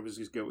 I know I was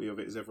as guilty of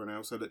it as everyone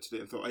else. I looked at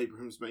it and thought,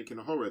 Abraham's making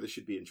a horror. This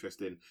should be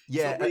interesting.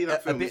 Yeah, really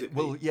that film, a bit.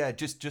 Well, yeah,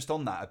 just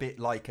on that, a bit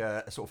like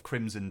a sort of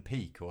Crimson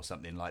Peak or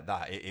something like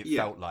that. It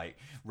felt like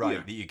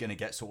that you're going to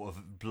get sort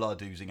of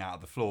blood oozing out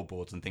of the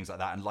floorboards and things like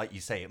that. And like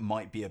you say, it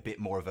might be a bit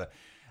more of a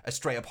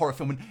straight up horror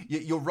film. And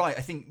you're right.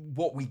 I think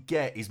what we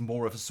get is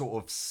more of a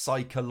sort of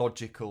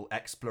psychological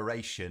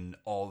exploration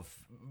of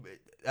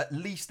at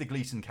least the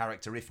Gleason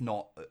character, if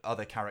not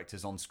other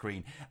characters on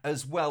screen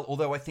as well.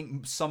 Although I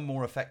think some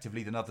more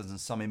effectively than others and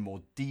some in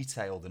more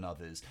detail than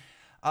others.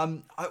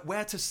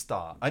 Where to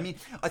start? I mean,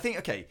 I think,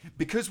 okay,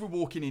 because we're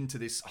walking into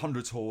this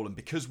Hundreds Hall and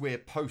because we're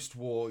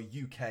post-war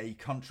UK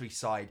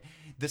countryside,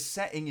 the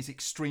setting is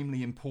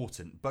extremely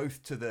important,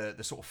 both to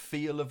the sort of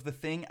feel of the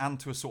thing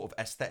and to a sort of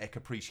aesthetic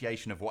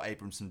appreciation of what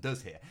Abramson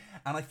does here.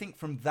 And I think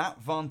from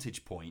that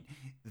vantage point,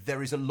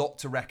 there is a lot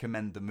to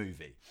recommend the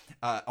movie.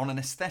 On an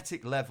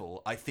aesthetic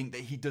level, I think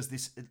that he does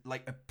this,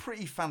 like, a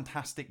pretty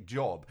fantastic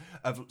job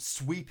of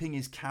sweeping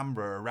his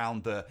camera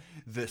around the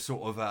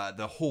sort of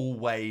the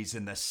hallways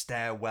and the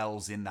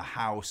stairwells in the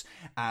house,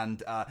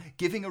 and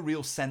giving a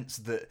real sense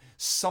that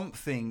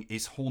something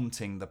is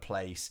haunting the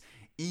place,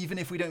 even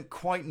if we don't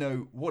quite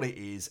know what it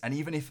is, and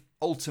even if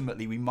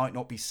ultimately we might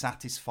not be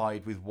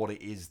satisfied with what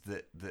it is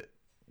that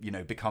you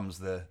know becomes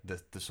the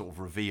sort of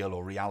reveal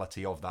or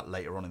reality of that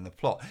later on in the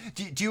plot.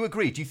 Do you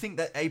agree? Do you think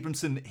that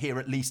Abramson here,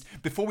 at least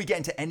before we get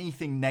into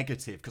anything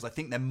negative, because I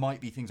think there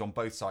might be things on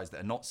both sides that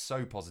are not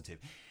so positive,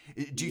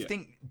 do you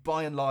think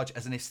by and large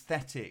as an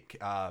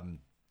aesthetic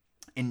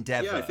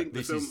endeavor, I think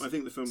the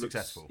film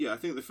successful? I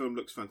think the film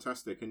looks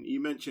fantastic. And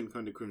you mentioned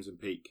kind of Crimson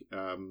Peak,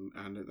 and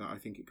I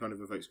think it kind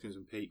of evokes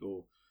Crimson Peak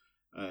or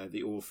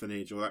The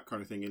Orphanage or that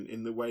kind of thing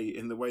in the way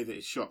that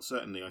it's shot.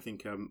 Certainly, I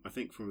think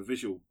from a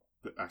visual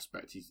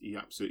aspect, he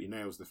absolutely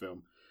nails the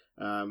film.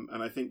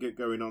 And I think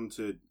going on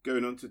to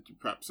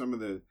perhaps some of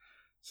the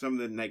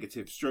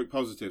negative stroke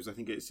positives, I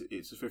think it's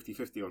a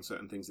 50-50 on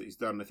certain things that he's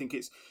done. I think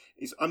it's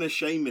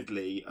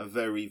unashamedly a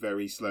very,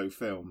 very slow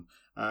film.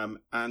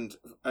 And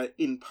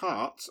in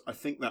part, I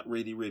think that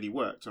really, really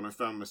worked. And I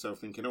found myself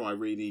thinking, I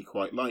really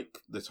quite like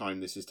the time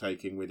this is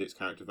taking with its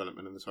character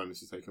development and the time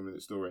this is taking with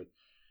its story.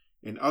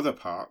 In other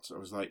parts, I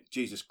was like,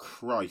 Jesus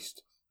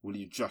Christ, will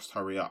you just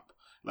hurry up?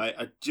 Like,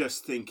 I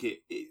just think it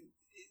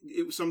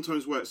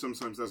sometimes works,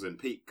 sometimes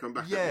doesn't. Pete, come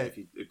back at me if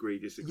you agree,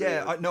 disagree.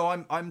 Yeah,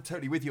 I'm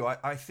totally with you.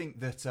 I think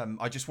that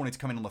I just wanted to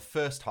come in on the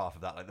first half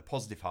of that, like the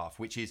positive half,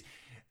 which is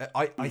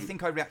I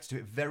think I reacted to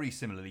it very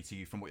similarly to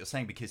you from what you're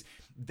saying, because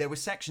there were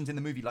sections in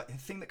the movie, like the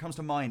thing that comes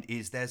to mind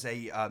is there's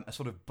a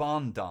sort of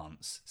barn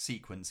dance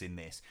sequence in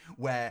this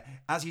where,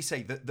 as you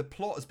say, the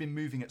plot has been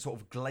moving at sort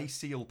of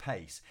glacial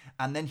pace,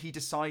 and then he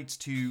decides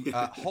to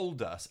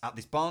hold us at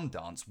this barn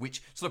dance,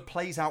 which sort of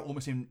plays out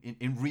almost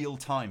in real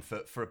time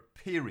for a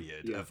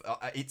period of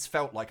it's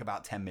felt like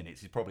about 10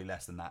 minutes. It's probably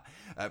less than that,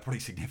 probably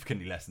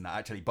significantly less than that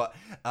actually, but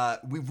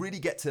we really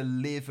get to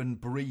live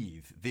and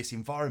breathe this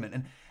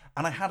environment.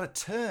 And I had a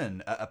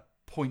turn at a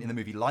point in the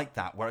movie like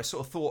that where I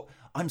sort of thought,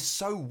 I'm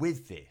so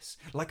with this.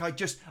 Like,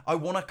 I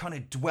want to kind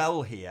of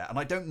dwell here, and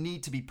I don't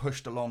need to be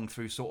pushed along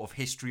through sort of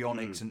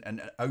histrionics and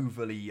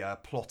overly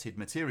plotted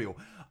material.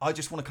 I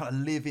just want to kind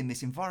of live in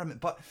this environment.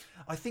 But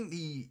I think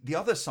the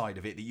other side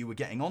of it that you were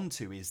getting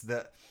onto is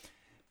that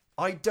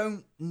I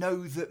don't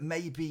know that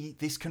maybe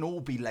this can all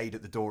be laid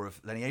at the door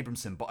of Lenny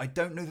Abramson, but I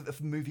don't know that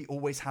the movie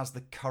always has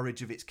the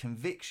courage of its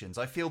convictions.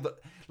 I feel that,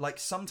 like,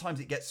 sometimes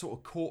it gets sort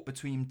of caught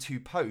between two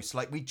posts.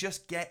 Like, we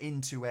just get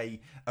into a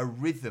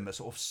rhythm, a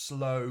sort of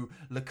slow,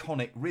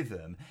 laconic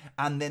rhythm,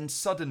 and then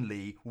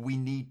suddenly we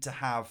need to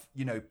have,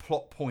 you know,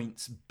 plot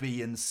points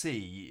B and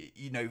C,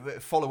 you know,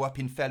 follow up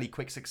in fairly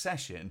quick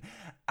succession.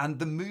 And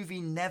the movie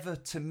never,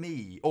 to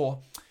me,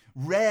 or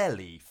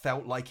rarely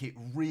felt like it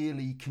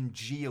really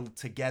congealed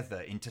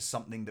together into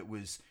something that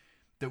was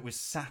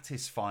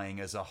satisfying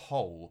as a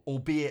whole,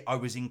 albeit I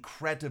was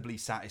incredibly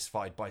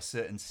satisfied by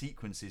certain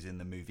sequences in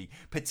the movie,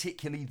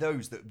 particularly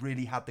those that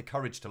really had the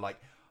courage to, like,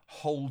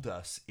 hold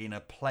us in a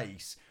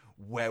place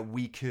where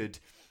we could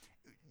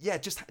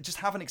just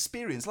have an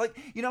experience. Like,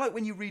 you know, like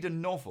when you read a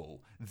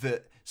novel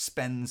that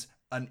spends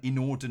an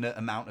inordinate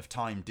amount of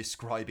time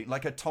describing,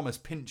 like a Thomas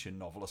Pynchon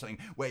novel or something,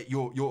 where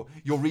you're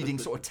reading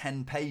sort of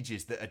 10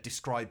 pages that are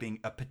describing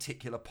a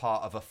particular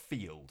part of a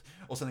field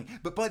or something.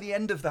 But by the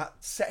end of that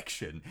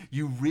section,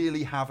 you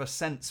really have a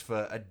sense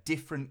for a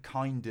different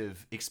kind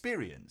of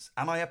experience.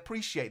 And I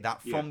appreciate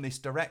that from this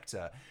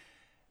director.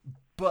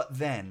 But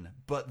then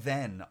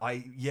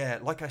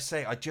like I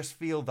say, I just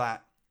feel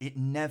that it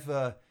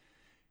never...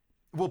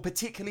 Well,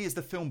 particularly as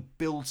the film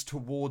builds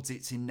towards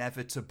its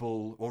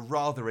inevitable, or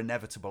rather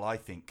inevitable, I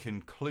think,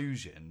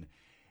 conclusion,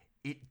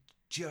 it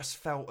just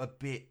felt a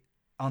bit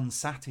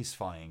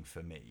unsatisfying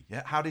for me.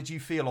 How did you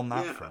feel on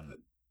that front?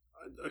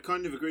 I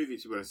kind of agree with you,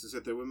 to be honest. I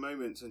said there were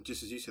moments, and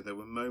just as you said, there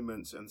were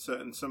moments, and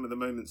some of the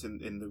moments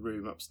in the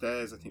room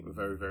upstairs, I think, were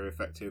very, very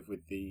effective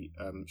with the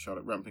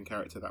Charlotte Rampling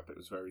character. That bit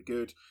was very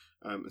good.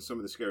 And some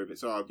of the scary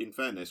bits are, in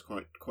fairness,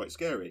 quite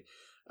scary.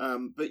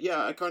 But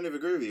yeah, I kind of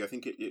agree with you. I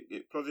think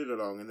it plodded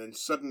along, and then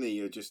suddenly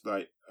you're just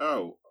like,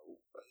 oh,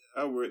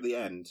 we're at the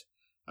end.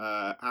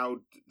 How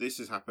this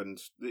has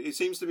happened? It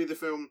seems to be the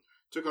film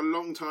took a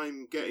long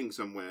time getting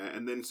somewhere,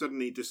 and then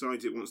suddenly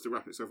decides it wants to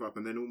wrap itself up,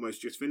 and then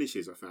almost just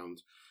finishes. I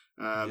found,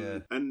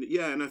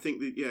 and I think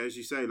that, as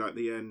you say, like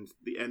the end,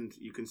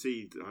 you can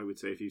see. I would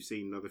say, if you've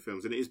seen other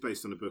films, and it is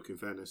based on a book, in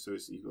fairness, so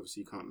you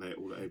obviously can't lay it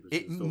all at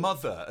Abramson's.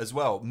 Mother as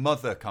well.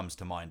 Mother comes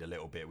to mind a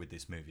little bit with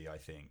this movie, I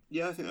think.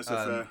 Yeah, I think that's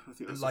a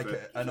fair. Like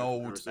an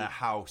old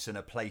house and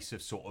a place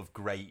of sort of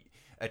great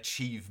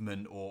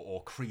achievement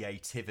or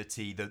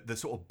creativity. The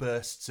sort of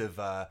bursts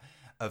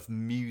of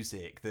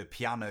music, the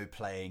piano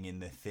playing in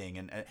the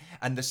thing,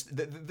 and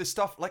the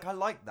stuff, like, I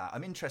like that.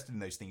 I'm interested in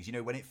those things, you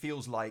know, when it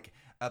feels like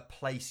a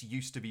place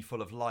used to be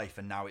full of life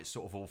and now it's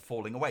sort of all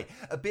falling away.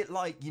 A bit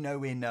like, you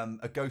know, in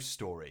A Ghost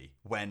Story,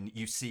 when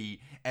you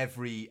see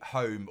every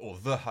home, or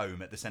the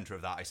home at the centre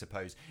of that, I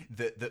suppose,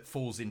 that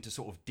falls into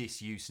sort of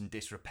disuse and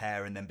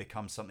disrepair and then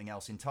becomes something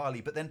else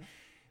entirely. But then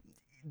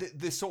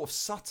the sort of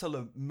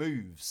subtler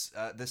moves,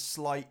 the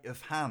sleight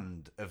of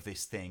hand of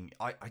this thing,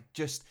 I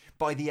just,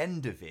 by the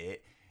end of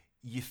it,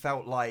 you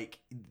felt like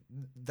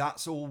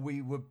that's all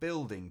we were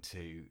building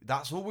to.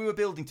 That's all we were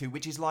building to,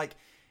 which is like,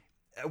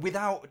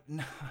 without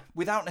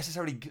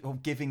necessarily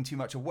giving too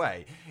much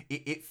away,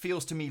 it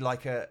feels to me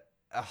like a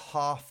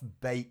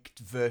half-baked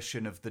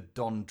version of the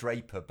Don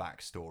Draper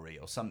backstory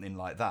or something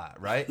like that,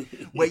 right?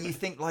 Where you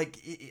think, like,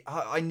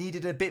 I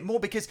needed a bit more,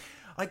 because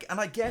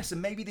I guess,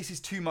 and maybe this is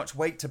too much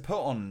weight to put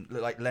on,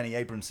 like, Lenny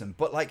Abramson,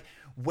 but, like,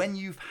 when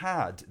you've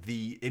had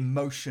the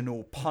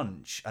emotional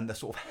punch and the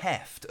sort of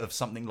heft of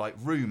something like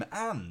Room,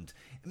 and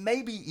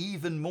maybe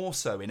even more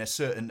so in a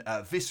certain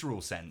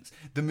visceral sense,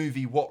 the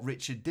movie What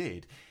Richard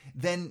Did,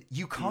 then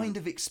you kind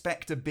of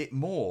expect a bit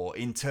more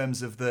in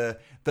terms of the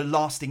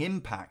lasting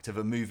impact of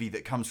a movie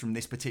that comes from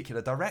this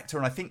particular director.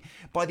 And I think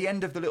by the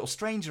end of The Little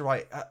Stranger,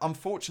 I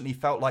unfortunately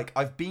felt like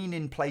I've been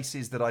in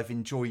places that I've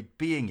enjoyed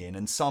being in,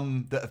 and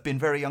some that have been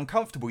very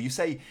uncomfortable. You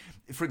say,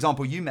 for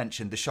example, you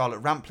mentioned the Charlotte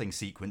Rampling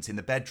sequence in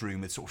the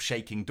bedroom with sort of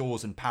shaking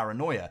doors and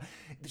paranoia.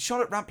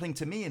 Charlotte Rampling,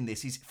 to me, in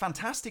this, is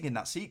fantastic in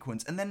that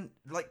sequence, and then,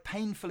 like,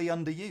 painfully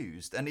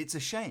underused, and it's a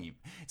shame.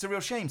 It's a real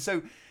shame.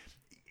 So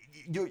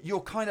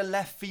you're kind of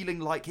left feeling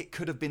like it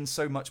could have been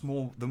so much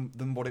more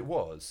than what it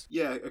was.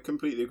 Yeah, I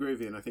completely agree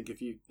with you. And I think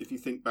if you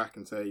think back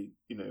and say,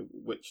 you know,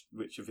 which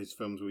of his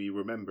films will you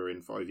remember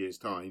in 5 years'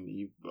 time,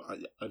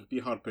 I'd be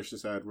hard pushed to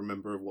say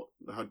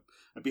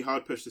I'd be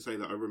hard pushed to say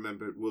that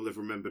will have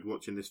remembered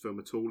watching this film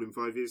at all in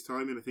 5 years'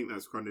 time. And I think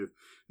that's kind of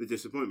the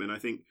disappointment. I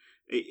think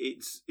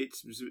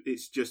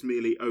it's just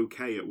merely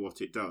okay at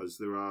what it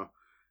does.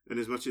 And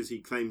as much as he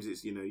claims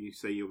it's, you know, you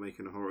say you're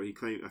making a horror,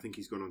 I think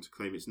he's gone on to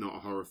claim it's not a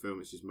horror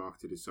film, it's just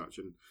marketed as such,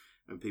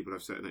 and people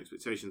have certain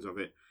expectations of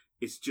it.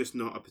 It's just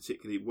not a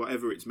particularly,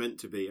 whatever it's meant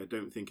to be, I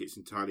don't think it's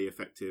entirely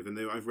effective. And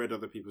I've read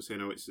other people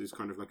saying, it's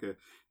kind of like a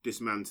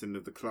dismantling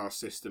of the class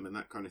system and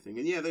that kind of thing.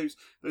 And yeah, those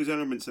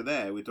elements are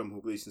there with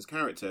Domhnall Gleeson's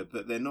character,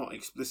 but they're not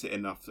explicit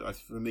enough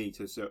for me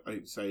to say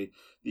that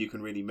you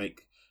can really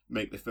make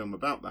the film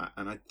about that.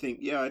 And I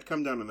think, I'd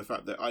come down on the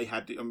fact that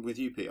I'm with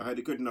you, Pete, I had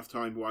a good enough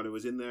time while I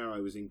was in there. I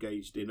was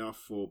engaged enough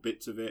for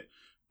bits of it,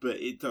 but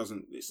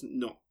it's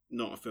not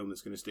a film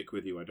that's going to stick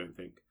with you, I don't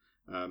think.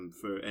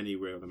 for any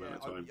real amount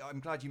of time. I'm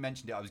glad you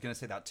mentioned it. I was going to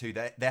say that too.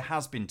 There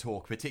has been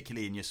talk,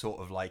 particularly in your sort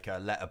of like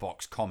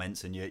letterbox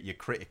comments and your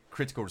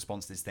critical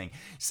response to this thing,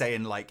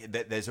 saying like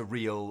that there's a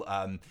real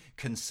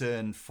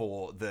concern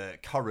for the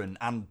current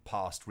and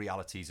past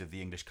realities of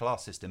the English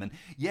class system. And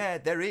yeah,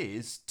 there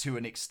is to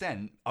an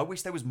extent. I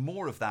wish there was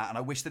more of that, and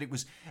I wish that it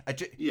was.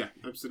 Yeah,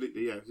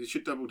 absolutely. Yeah, they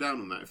should double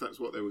down on that if that's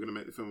what they were going to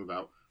make the film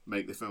about.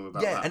 Make the film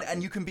about that. Yeah,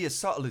 and you can be as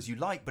subtle as you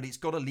like, but it's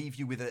got to leave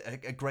you with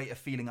a greater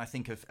feeling, I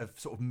think, of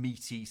sort of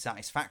meaty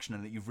satisfaction,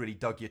 and that you've really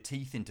dug your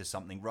teeth into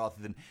something, rather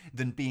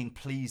than being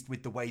pleased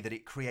with the way that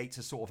it creates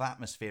a sort of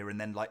atmosphere and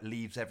then like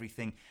leaves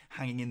everything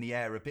hanging in the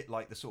air, a bit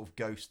like the sort of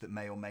ghost that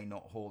may or may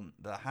not haunt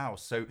the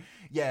house. So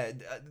yeah,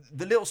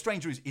 The Little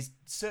Stranger is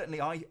certainly,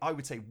 I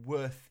would say,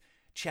 worth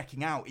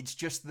checking out. It's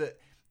just that,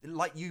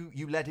 like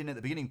you led in at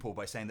the beginning, Paul,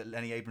 by saying that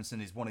Lenny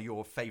Abrahamson is one of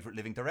your favourite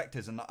living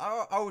directors, and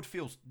I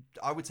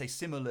would say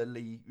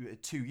similarly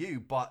to you,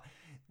 but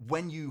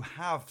when you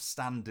have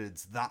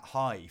standards that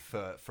high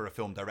for a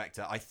film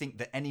director, I think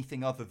that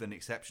anything other than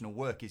exceptional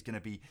work is going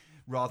to be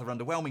rather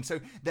underwhelming. So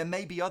there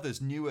may be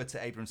others newer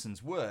to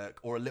Abrahamson's work,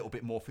 or a little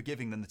bit more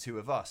forgiving than the two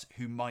of us,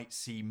 who might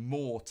see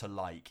more to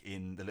like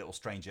in The Little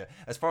Stranger.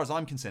 As far as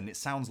I'm concerned, it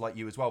sounds like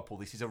you as well, Paul.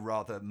 This is a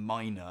rather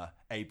minor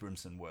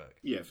Abrahamson work.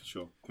 Yeah, for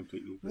sure.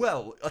 Completely.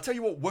 Well, I'll tell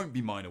you what won't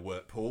be minor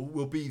work, Paul,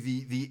 will be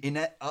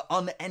the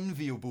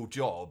unenviable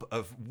job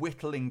of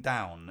whittling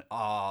down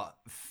our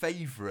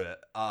favourite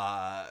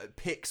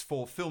picks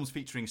for films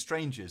featuring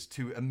strangers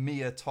to a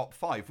mere top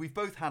 5. We've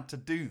both had to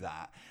do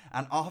that.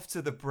 And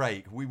after the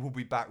break, we will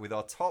be back with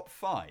our top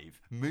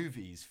 5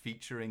 movies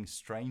featuring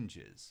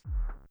strangers.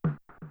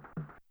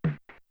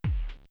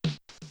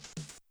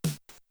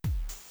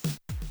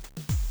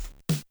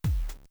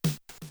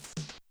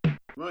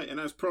 Right,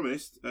 and as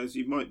promised, as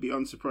you might be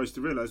unsurprised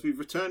to realise, we've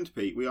returned,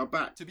 Pete. We are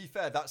back. To be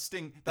fair, that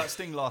sting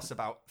lasts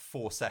about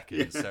 4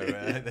 seconds, so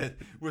there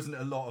wasn't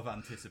a lot of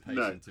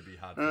anticipation to be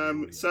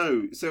had.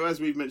 So as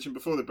we've mentioned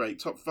before the break,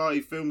 top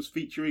 5 films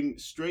featuring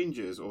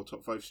strangers, or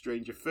top 5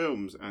 stranger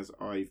films, as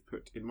I've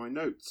put in my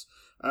notes.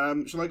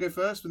 Shall I go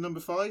first with number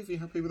 5? Are you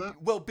happy with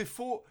that? Well,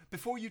 before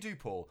you do,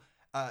 Paul,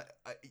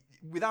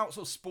 without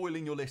sort of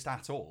spoiling your list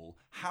at all,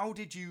 how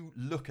did you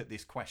look at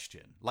this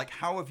question? Like,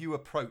 how have you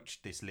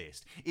approached this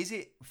list? Is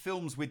it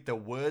films with the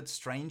word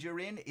stranger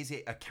in? Is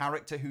it a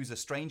character who's a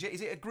stranger?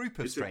 Is it a group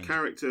of strangers? It's a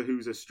character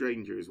who's a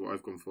stranger is what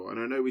I've gone for. And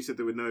I know we said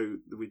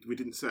we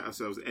didn't set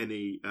ourselves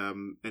any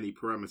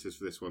parameters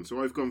for this one.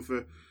 So I've gone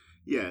for,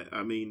 yeah,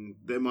 I mean,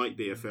 there might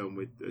be a film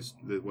with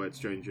the word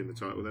stranger in the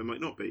title. There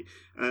might not be.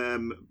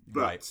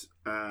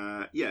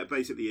 Yeah,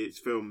 basically it's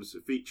films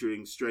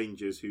featuring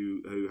strangers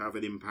who have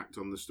an impact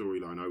on the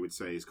storyline, I would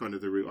say, is kind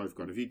of the route I've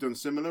gone. Have you done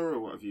similar, or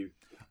what have you?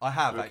 I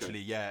have,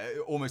 actually, yeah.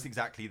 Almost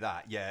exactly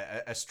that,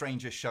 yeah. A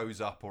stranger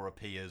shows up or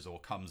appears or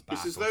comes back.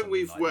 It's as though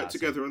we've worked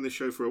together on this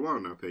show for a while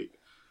now, Pete.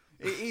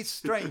 It is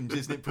strange,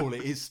 isn't it, Paul?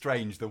 It is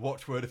strange, the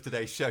watchword of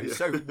today's show. Yeah.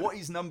 So what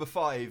is number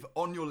 5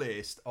 on your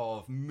list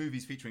of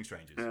movies featuring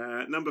strangers?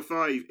 Number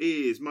 5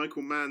 is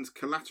Michael Mann's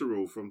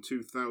Collateral from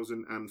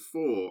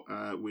 2004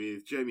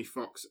 with Jamie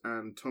Foxx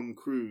and Tom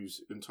Cruise.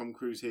 And Tom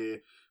Cruise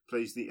here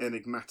plays the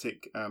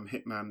enigmatic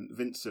hitman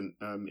Vincent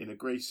in a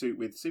grey suit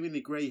with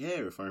seemingly grey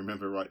hair, if I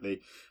remember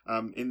rightly,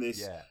 in this.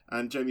 Yeah.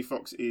 And Jamie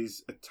Foxx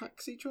is a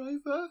taxi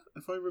driver,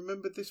 if I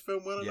remembered this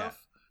film well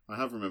enough. I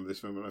have remembered this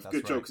film well enough.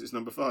 Good job, because it's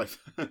number 5.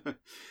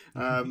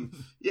 And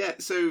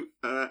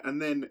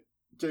then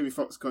Jamie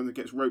Foxx kind of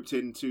gets roped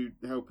into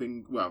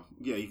helping. Well,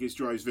 yeah, he just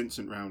drives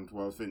Vincent round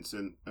while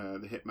Vincent,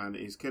 the hitman,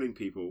 is killing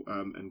people,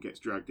 and gets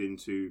dragged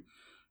into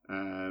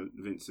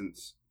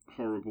Vincent's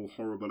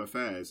horrible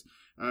affairs.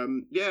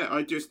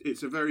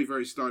 It's a very,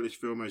 very stylish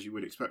film, as you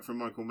would expect from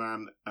Michael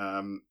Mann,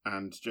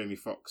 and Jamie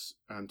Foxx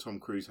and Tom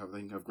Cruise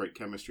have great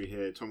chemistry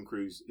here. Tom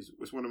Cruise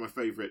was one of my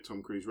favourite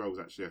Tom Cruise roles,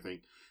 actually, I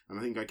think. And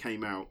I think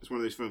it's one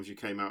of those films you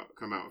come out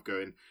of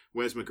going,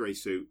 where's my grey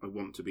suit? I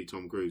want to be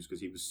Tom Cruise,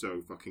 because he was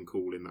so fucking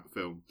cool in that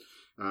film.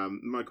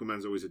 Michael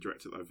Mann's always a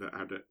director that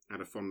I've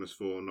had a fondness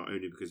for, not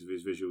only because of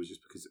his visuals,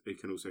 just because he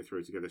can also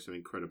throw together some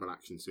incredible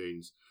action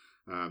scenes.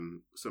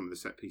 Some of the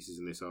set pieces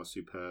in this are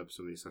superb.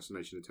 Some of the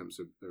assassination attempts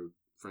are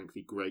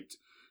frankly great.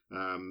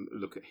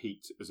 Look at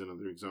Heat as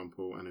another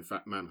example, and in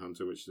fact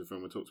Manhunter, which is a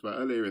film I talked about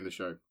earlier in the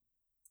show.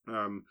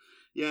 For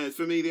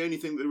me, the only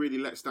thing that really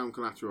lets down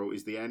Collateral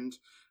is the end.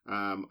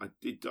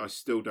 I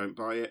still don't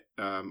buy it.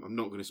 I'm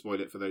not going to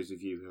spoil it for those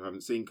of you who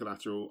haven't seen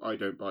Collateral. I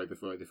don't buy the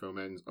way the film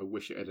ends. I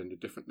wish it had ended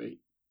differently,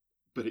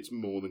 but it's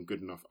more than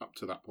good enough up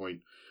to that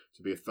point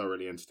to be a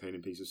thoroughly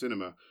entertaining piece of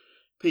cinema.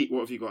 Pete,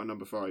 what have you got at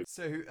number 5?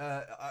 So,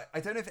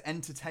 I don't know if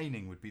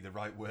entertaining would be the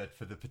right word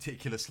for the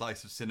particular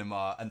slice of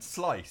cinema, and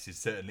slice is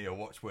certainly a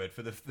watchword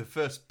for the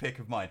first pick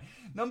of mine.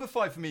 Number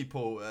 5 for me,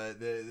 Paul,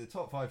 the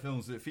top 5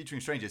 films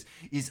featuring strangers,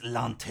 is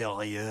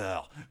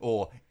L'Intérieur,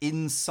 or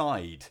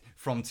Inside,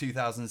 from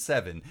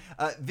 2007.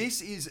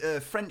 This is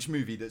a French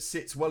movie that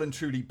sits well and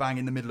truly bang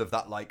in the middle of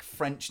that, like,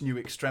 French New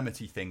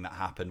Extremity thing that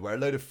happened, where a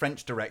load of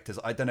French directors,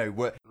 I don't know,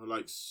 were...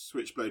 like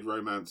Switchblade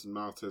Romance and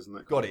Martyrs and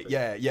that kind Got of it,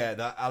 thing. yeah,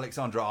 that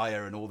Alexandre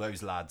Ayer and all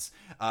those lads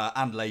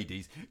and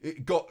ladies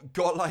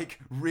got like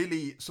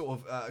really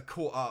sort of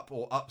caught up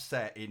or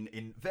upset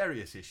in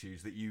various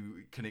issues that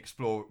you can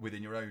explore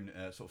within your own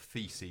sort of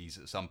theses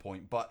at some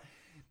point. But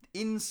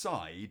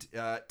Inside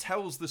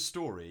tells the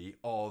story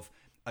of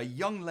a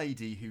young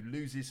lady who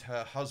loses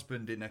her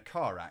husband in a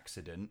car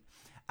accident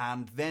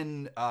and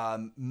then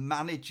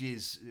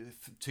manages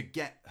to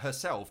get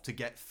herself to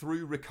get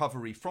through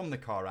recovery from the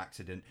car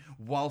accident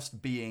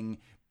whilst being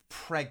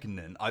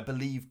pregnant, I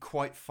believe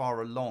quite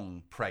far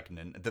along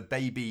pregnant. The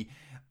baby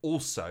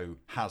also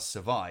has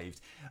survived.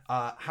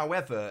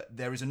 However,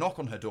 there is a knock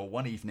on her door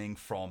one evening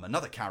from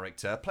another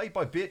character played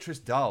by Beatrice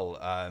Dahl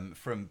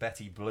from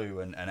Betty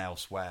Blue and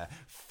elsewhere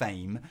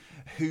fame,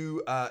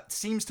 who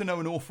seems to know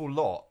an awful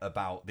lot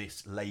about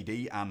this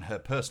lady and her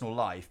personal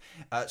life,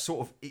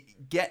 sort of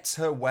gets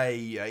her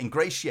way,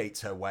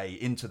 ingratiates her way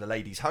into the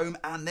lady's home,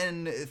 and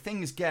then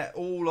things get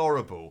all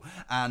horrible,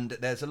 and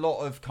there's a lot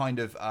of kind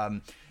of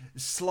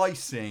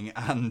slicing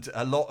and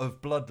a lot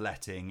of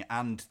bloodletting,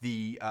 and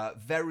the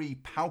very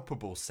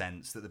palpable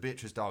sense that the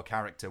Beatrice Dahl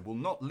character will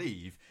not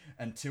leave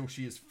until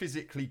she has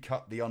physically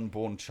cut the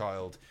unborn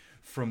child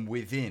from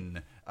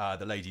within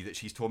the lady that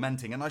she's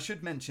tormenting. And I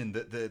should mention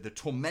that the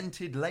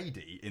tormented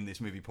lady in this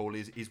movie, Paul,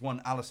 is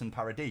one Alison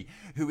Paradis,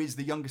 who is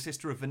the younger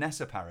sister of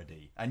Vanessa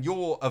Paradis. And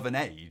you're of an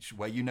age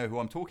where you know who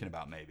I'm talking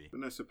about, maybe.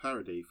 Vanessa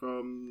Paradis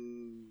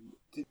from...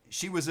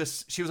 She was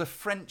a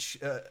French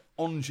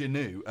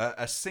ingenue,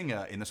 a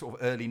singer in the sort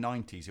of early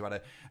 90s who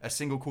had a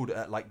single called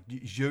like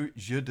Jeu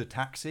de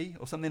Taxi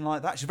or something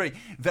like that. She's a very,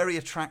 very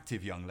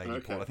attractive young lady,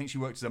 Okay. Paul. I think she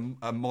worked as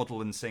a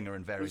model and singer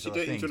and various Was she other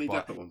dating things.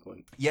 Johnny Depp at one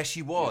point? Yes,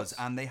 she was.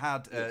 Yes. And they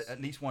had Yes.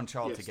 at least one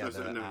child Yes,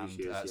 together. I know who And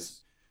she is,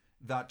 yes.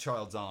 that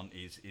child's aunt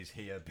is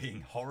here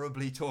being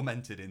horribly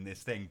tormented in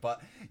this thing.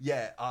 But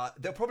yeah,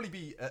 there'll probably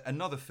be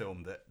another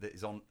film that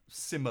is on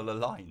similar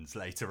lines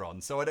later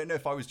on. So I don't know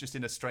if I was just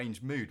in a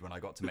strange mood when I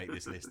got to make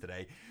this list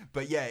today.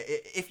 But yeah,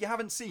 if you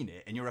haven't seen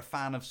it and you're a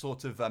fan of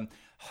sort of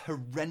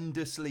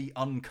horrendously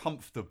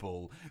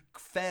uncomfortable,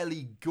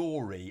 fairly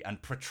gory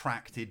and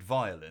protracted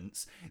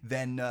violence,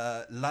 then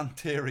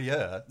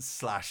L'Intérieur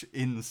 /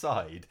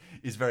 Inside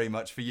is very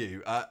much for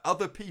you.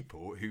 Other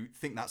people who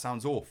think that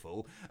sounds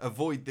awful,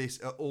 avoid this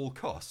at all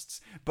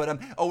costs. But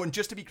and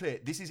just to be clear,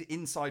 this is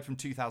Inside from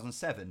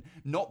 2007,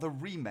 not the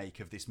remake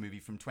of this movie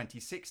from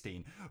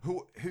 2016,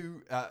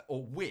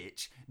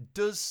 which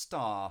does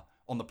star,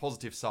 on the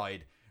positive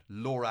side,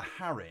 Laura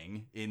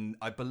Harring in,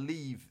 I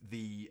believe,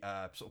 the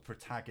sort of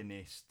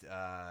protagonist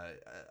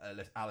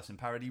Alison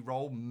Paradis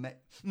role.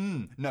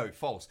 No,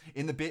 false.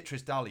 In the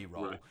Beatrice Dahl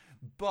role. Right.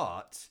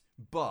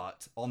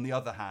 But on the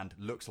other hand,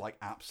 looks like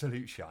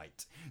absolute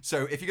shite.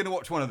 So if you're going to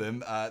watch one of them,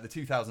 the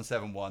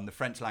 2007 one, the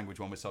French language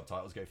one with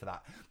subtitles, go for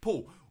that.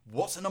 Paul,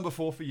 what's a number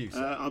 4 for you,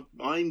 sir?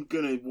 I'm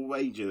going to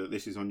wager that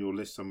this is on your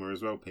list somewhere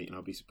as well, Pete, and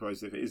I'll be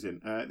surprised if it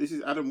isn't. This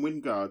is Adam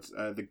Wingard's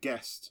The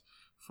Guest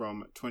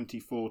from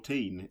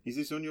 2014. Is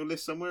this on your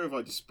list somewhere? Have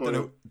I just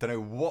spoiled? Don't know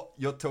what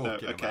you're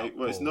talking about. Okay,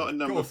 well, it's Paul. not a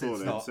number Of course 4 it's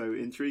then, not. so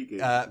intriguing.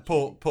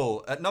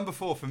 Paul, at number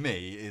 4 for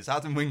me is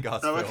Adam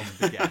Wingard's film, okay.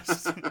 The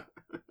Guest.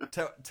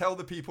 Tell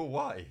the people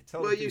why.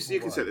 You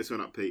can set this one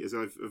up, Pete, as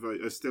I've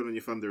still on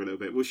your thunder a little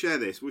bit. We'll share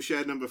this. We'll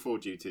share number 4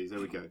 duties. There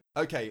we go.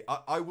 Okay,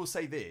 I will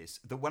say this,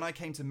 that when I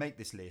came to make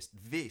this list,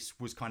 this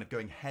was kind of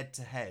going head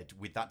to head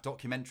with that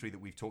documentary that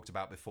we've talked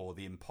about before,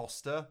 The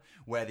Imposter,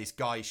 where this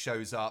guy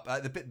shows up,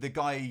 the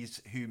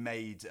guys who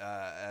made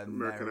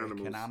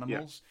American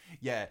Animals.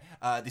 Yeah,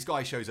 this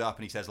guy shows up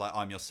and he says, like,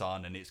 I'm your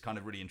son, and it's kind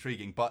of really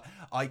intriguing. But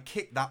I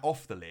kicked that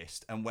off the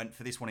list and went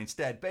for this one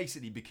instead,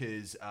 basically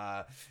because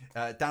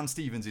Dan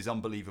Stevens is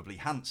unbelievably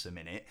handsome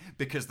in it,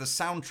 because the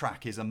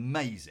soundtrack is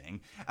amazing,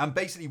 and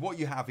basically what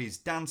you have is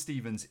Dan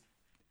Stevens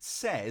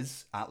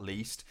says, at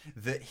least,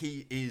 that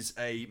he is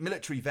a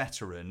military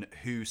veteran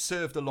who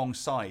served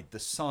alongside the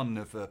son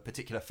of a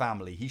particular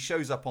family. He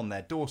shows up on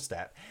their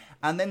doorstep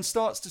and then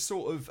starts to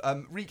sort of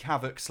wreak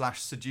havoc /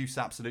 seduce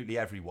absolutely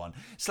everyone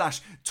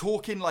 /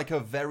 talk in like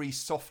a very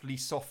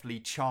softly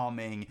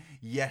charming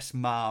yes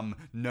ma'am,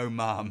 no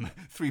ma'am,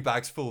 3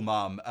 bags full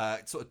ma'am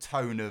sort of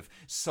tone of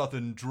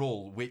southern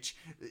drawl, which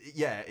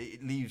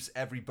it leaves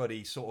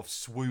everybody sort of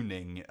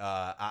swooning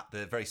at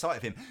the very sight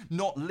of him,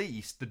 not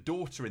least the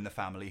daughter in the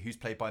family, who's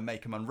played by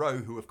Maika Monroe,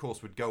 who of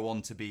course would go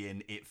on to be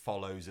in It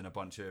Follows and a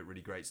bunch of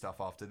really great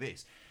stuff after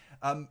this.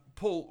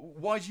 Paul,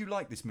 why do you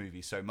like this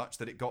movie so much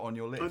that it got on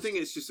your list? I think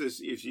it's just, as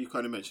you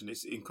kind of mentioned,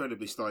 it's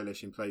incredibly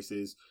stylish in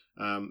places.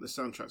 The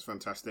soundtrack's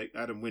fantastic.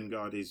 Adam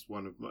Wingard is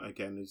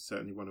is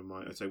certainly one of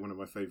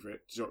my favourite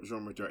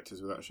genre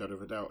directors, without a shadow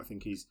of a doubt. I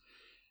think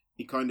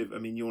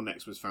Your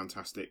Next was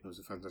fantastic. It was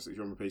a fantastic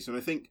genre piece, and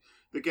I think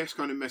The Guest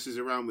kind of messes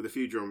around with a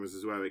few genres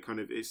as well.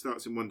 It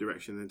starts in one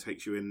direction, then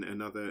takes you in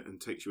another,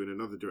 and takes you in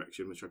another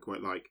direction, which I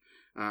quite like.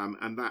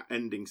 And that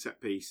ending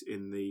set piece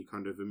in the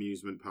kind of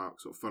amusement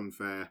park sort of fun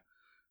fair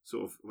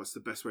sort of, what's the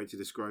best way to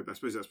describe it? I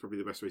suppose that's probably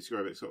the best way to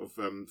describe it. Sort of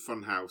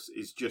Funhouse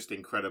is just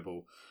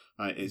incredible.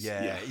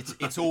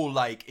 It's all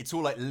like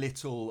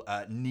little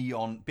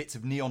neon bits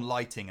of neon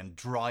lighting and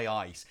dry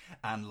ice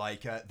and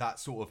like that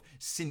sort of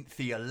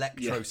synthy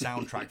electro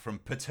soundtrack from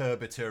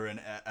Perturbator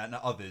and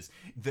others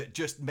that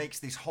just makes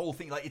this whole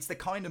thing like it's the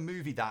kind of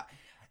movie that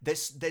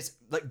there's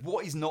like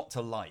what is not to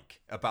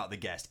like about The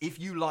Guest. If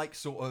you like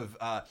sort of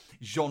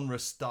genre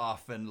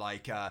stuff and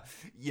like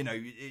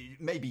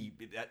maybe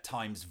at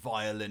times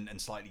violent and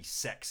slightly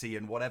sexy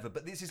and whatever,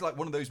 but this is like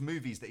one of those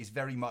movies that is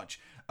very much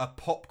a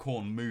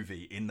popcorn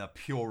movie in the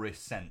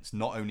purest sense,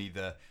 not only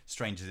the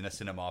Strangers in a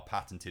Cinema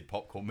patented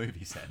popcorn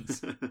movie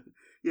sense.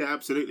 Yeah,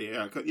 absolutely.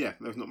 Yeah,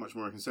 there's not much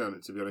more I can say on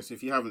it, to be honest.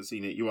 If you haven't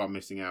seen it, you are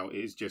missing out.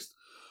 It is just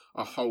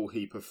a whole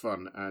heap of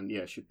fun and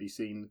should be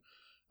seen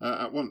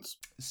at once.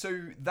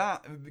 So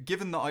that,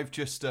 given that I've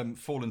just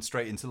fallen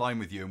straight into line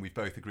with you and we've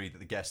both agreed that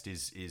The Guest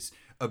is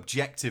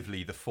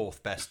objectively the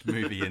fourth best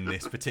movie in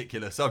this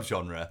particular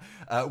subgenre,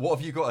 what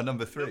have you got at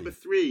number 3? Number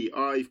 3,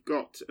 I've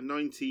got a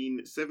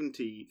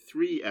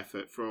 1973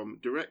 effort from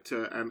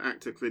director and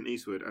actor Clint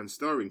Eastwood, and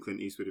starring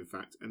Clint Eastwood, in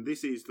fact, and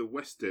this is the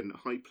Western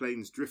High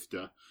Plains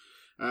Drifter.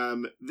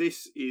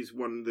 This is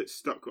one that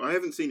stuck. I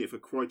haven't seen it for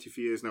quite a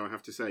few years now, I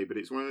have to say, but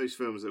it's one of those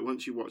films that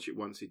once you watch it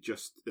once, it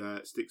just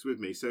sticks with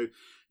me. So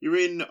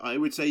I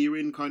would say you're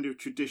in kind of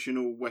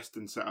traditional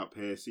Western setup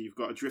here. So you've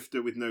got a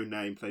drifter with no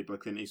name, played by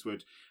Clint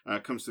Eastwood,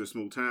 comes to a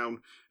small town.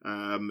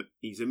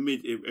 He's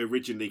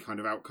originally kind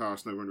of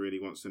outcast. No one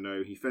really wants to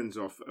know. He fends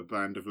off a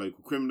band of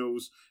local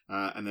criminals,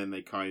 and then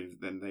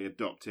they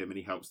adopt him, and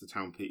he helps the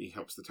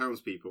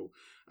townspeople.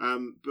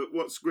 But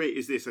what's great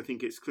is this. I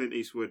think it's Clint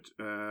Eastwood.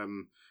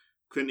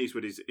 Clint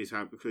Eastwood is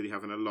clearly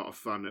having a lot of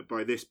fun.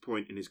 By this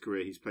point in his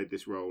career, he's played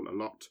this role a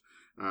lot,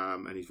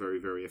 and he's very,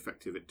 very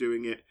effective at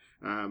doing it.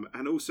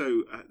 And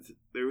also,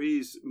 there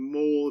is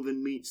more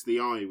than meets the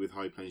eye with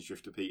High Plains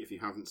Drifter, Pete, if you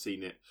haven't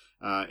seen it,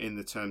 in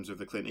the terms of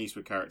the Clint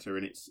Eastwood character,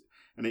 and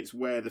it's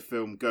where the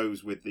film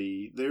goes with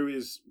there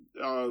is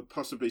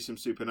possibly some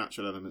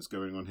supernatural elements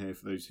going on here.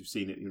 For those who've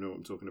seen it, you know what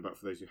I'm talking about.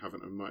 For those who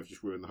haven't, I might have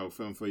just ruined the whole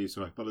film for you,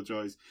 so I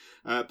apologise.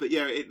 But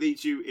yeah, it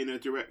leads you in a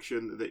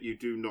direction that you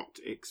do not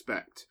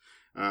expect.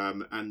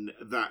 And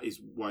that is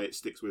why it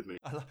sticks with me.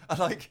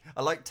 I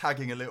like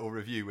tagging a little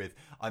review with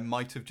I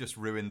might have just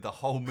ruined the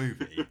whole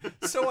movie,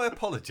 so I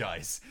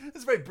apologise.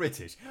 It's very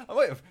British. I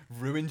might have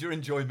ruined your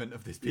enjoyment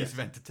of this piece of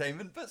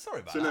entertainment, but sorry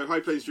about that. So no,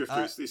 High Plains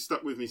Drifter, it's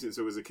stuck with me since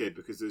I was a kid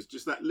because there's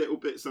just that little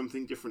bit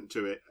something different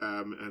to it,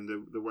 and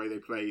the way they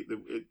play.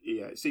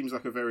 It seems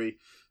like a very,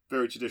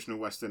 very traditional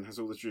Western, has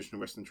all the traditional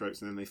Western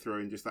tropes, and then they throw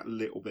in just that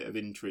little bit of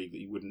intrigue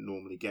that you wouldn't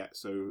normally get.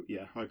 So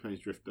yeah, High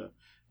Plains Drifter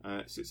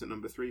sits at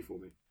number 3 for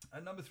me.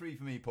 And number 3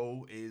 for me,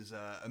 Paul, is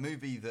a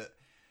movie that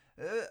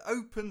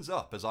opens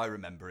up, as I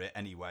remember it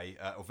anyway,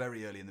 or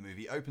very early in the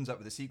movie, opens up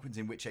with a sequence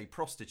in which a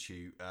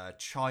prostitute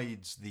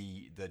chides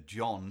the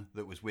John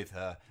that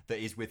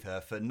is with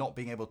her for not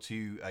being able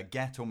to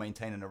get or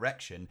maintain an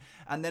erection,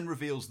 and then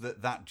reveals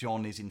that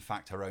John is in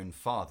fact her own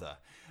father.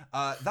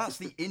 That's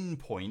the in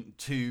point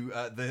to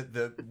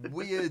the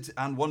weird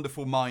and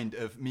wonderful mind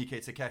of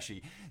Miike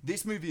Takeshi.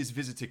 This movie is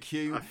Visitor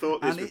Q. I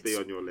thought this would be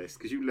on your list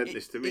because you lent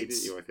this to me,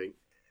 didn't you? I think.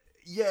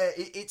 Yeah,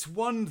 it's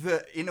one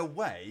that, in a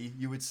way,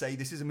 you would say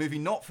this is a movie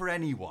not for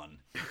anyone.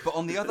 But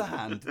on the other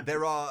hand,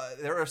 there are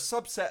a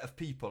subset of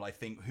people, I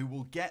think, who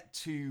will get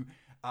to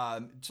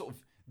sort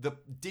of the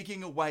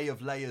digging away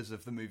of layers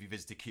of the movie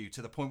Visitor Q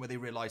to the point where they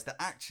realise that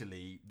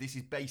actually this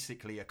is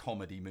basically a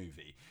comedy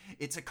movie.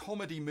 It's a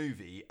comedy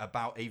movie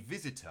about a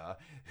visitor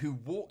who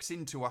walks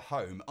into a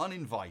home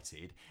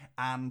uninvited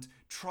and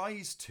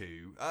tries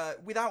to,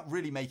 without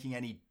really making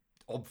any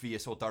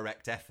obvious or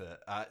direct effort,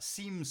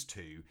 seems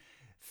to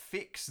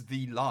fix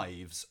the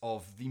lives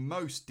of the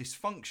most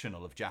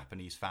dysfunctional of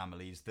Japanese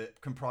families,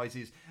 that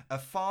comprises a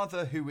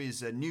father who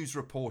is a news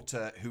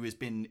reporter who has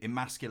been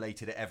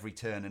emasculated at every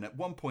turn and at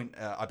one point,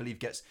 I believe,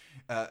 gets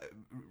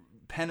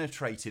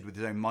penetrated with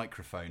his own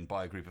microphone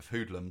by a group of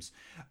hoodlums,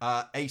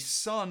 a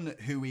son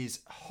who is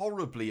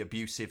horribly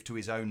abusive to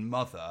his own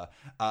mother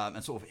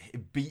and sort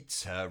of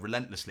beats her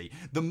relentlessly,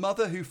 the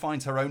mother who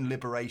finds her own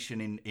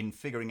liberation in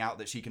figuring out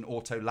that she can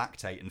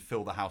auto-lactate and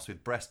fill the house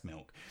with breast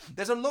milk.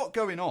 There's a lot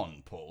going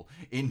on, Paul,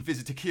 in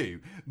Visitor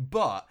Q,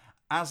 but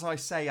as I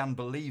say, and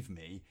believe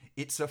me,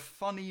 it's a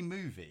funny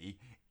movie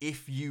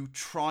if you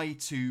try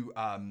to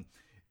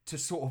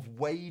sort of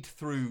wade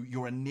through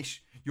your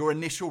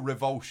initial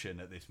revulsion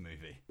at this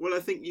movie. Well, I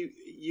think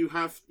you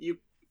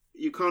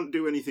can't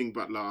do anything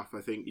but laugh. I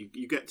think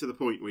you get to the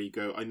point where you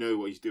go, I know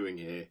what he's doing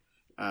here.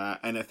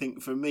 And I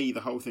think for me,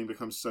 the whole thing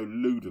becomes so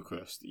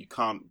ludicrous that you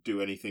can't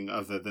do anything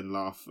other than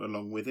laugh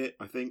along with it,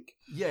 I think.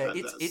 Yeah,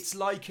 it's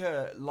like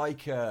a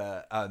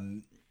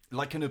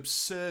like an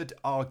absurd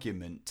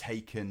argument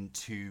taken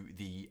to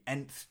the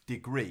nth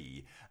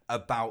degree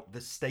about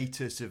the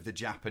status of the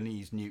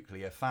Japanese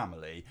nuclear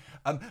family.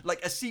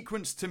 Like a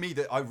sequence to me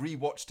that I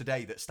rewatched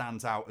today that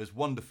stands out as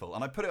wonderful.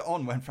 And I put it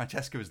on when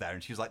Francesca was there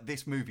and she was like,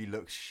 this movie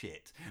looks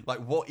shit. Like,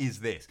 what is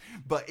this?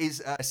 But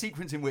is a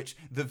sequence in which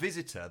the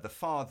visitor, the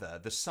father,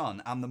 the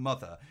son and the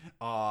mother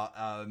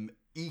are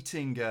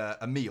eating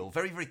a meal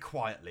very, very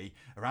quietly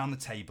around the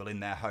table in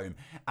their home,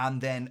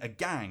 and then a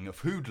gang of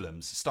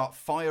hoodlums start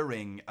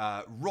firing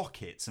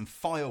rockets and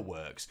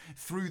fireworks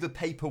through the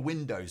paper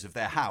windows of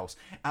their house,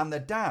 and the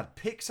dad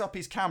picks up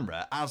his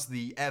camera as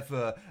the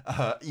ever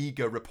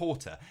eager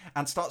reporter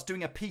and starts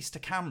doing a piece to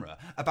camera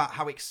about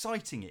how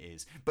exciting it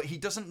is, but he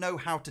doesn't know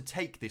how to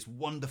take this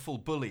wonderful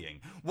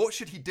bullying. What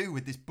should he do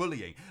with this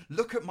bullying?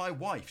 Look at my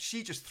wife,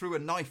 she just threw a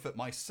knife at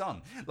my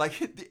son. Like,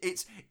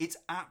 it's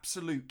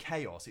absolute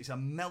chaos. It's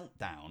a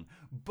meltdown,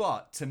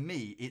 but to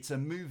me it's a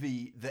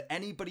movie that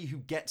anybody who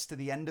gets to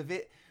the end of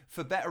it,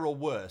 for better or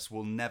worse,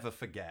 will never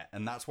forget,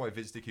 and that's why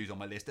Visitor Q's on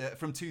my list.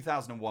 From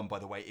 2001, by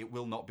the way. It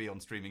will not be on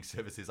streaming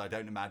services, I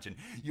don't imagine.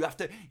 You have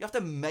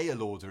to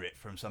mail order it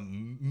from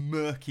some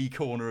murky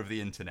corner of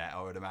the internet,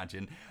 I would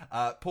imagine.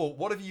 Paul,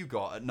 what have you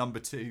got at number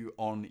 2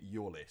 on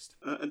your list?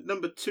 At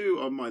number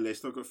 2 on my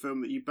list, I've got a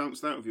film that you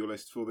bounced out of your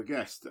list for The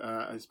Guest.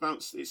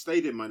 It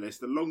stayed in my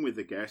list along with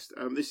The Guest.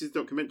 This is a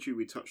documentary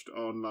we touched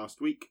on last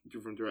week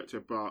from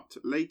director Bart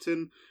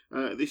Layton.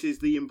 This is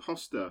The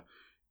Imposter.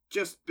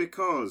 Just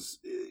because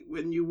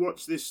when you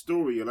watch this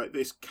story, you're like,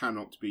 this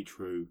cannot be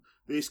true.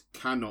 This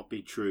cannot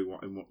be true,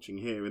 what I'm watching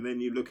here. And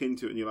then you look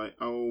into it and you're like,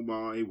 oh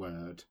my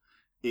word,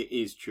 it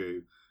is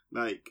true.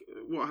 Like,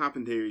 what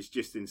happened here is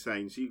just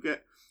insane. So you've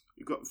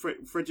got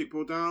Frederick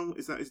Bourdal,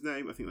 is that his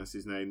name? I think that's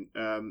his name.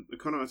 A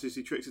con artist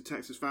who tricks a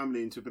Texas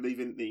family into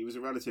believing that he was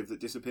a relative that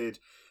disappeared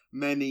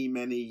many,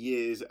 many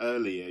years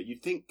earlier.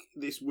 You'd think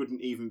this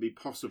wouldn't even be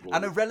possible.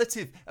 And a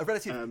relative,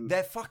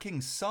 their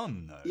fucking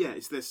son, though. Yeah,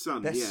 it's their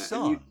son. Their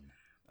son.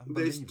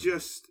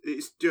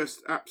 It's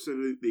just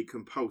absolutely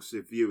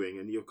compulsive viewing,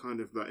 and you're kind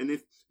of like, and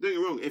if, don't get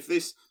me wrong, if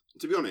this,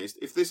 to be honest,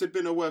 if this had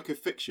been a work of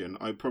fiction,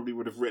 I probably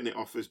would have written it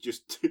off as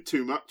just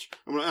too much.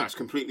 I'm like, that's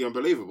completely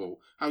unbelievable.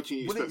 How do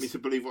you expect me to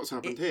believe what's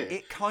happened here?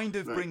 It kind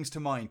of brings to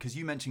mind, because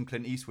you mentioned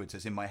Clint Eastwood, so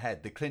it's in my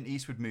head, the Clint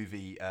Eastwood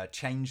movie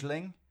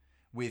Changeling,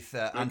 with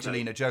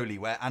Angelina Jolie,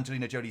 where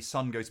Angelina Jolie's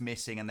son goes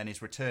missing and then is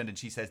returned, and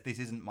she says, this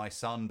isn't my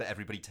son, but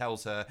everybody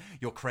tells her,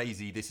 you're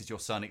crazy, this is your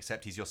son,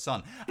 except he's your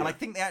son. Yeah. And I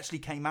think they actually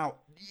came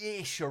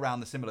out-ish around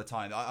the similar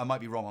time. I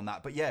might be wrong on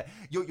that, but yeah,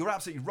 you're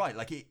absolutely right.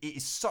 Like, it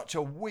is such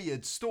a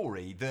weird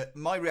story that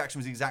my reaction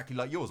was exactly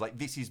like yours. Like,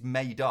 this is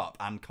made up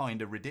and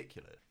kind of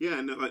ridiculous. Yeah,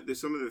 and like there's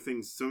some of the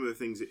things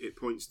it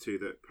points to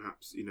that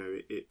perhaps, you know,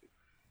 it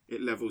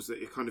levels,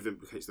 that it kind of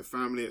implicates the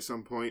family at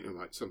some point, and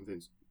like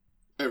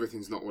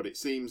everything's not what it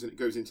seems, and it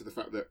goes into the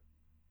fact that,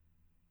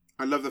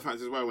 I love the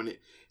fact as well when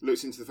it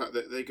looks into the fact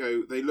that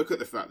they look at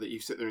the fact that you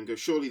sit there and go,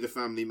 surely the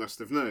family must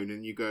have known,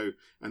 and you go,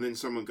 and then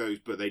someone goes,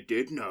 but they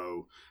did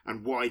know,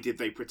 and why did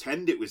they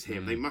pretend it was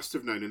him? They must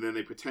have known, and then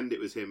they pretend it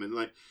was him, and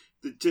like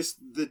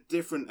the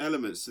different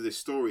elements to this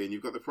story. And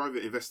you've got the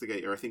private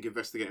investigator, I think,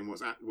 investigating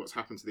what's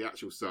happened to the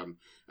actual son,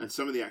 and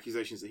some of the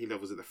accusations that he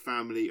levels at the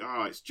family.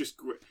 It's just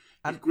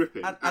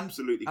gripping,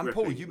 absolutely gripping. And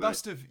Paul, you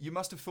must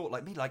have thought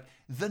like me, like,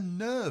 the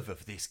nerve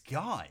of this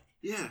guy.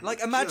 Yeah.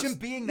 Like, imagine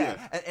being there,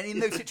 and in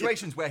those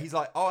situations where he's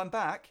like, oh, I'm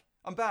back,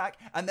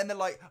 and then they're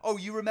like, oh,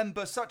 you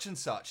remember such and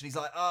such, and he's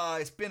like,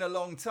 it's been a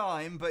long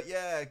time, but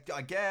yeah,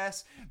 I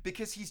guess,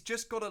 because he's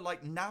just got to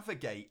like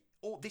navigate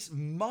all this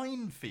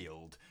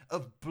minefield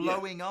of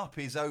blowing up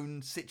his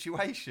own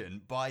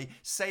situation by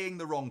saying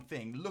the wrong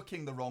thing,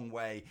 looking the wrong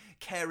way,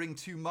 caring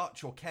too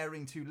much or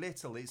caring too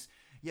little. It's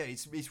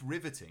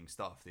riveting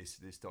stuff,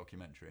 this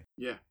documentary.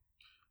 Yeah.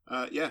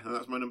 And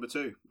that's my number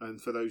 2.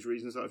 And for those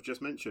reasons that I've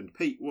just mentioned.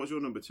 Pete, what's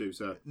your number 2,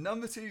 sir?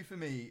 Number 2 for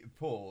me,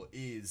 Paul,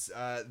 is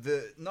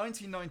the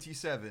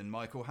 1997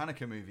 Michael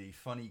Haneke movie,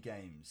 Funny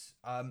Games.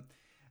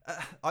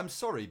 I'm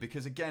sorry,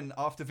 because again,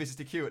 after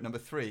Visitor Q at number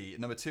 3,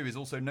 number 2 is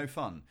also no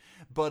fun.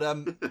 But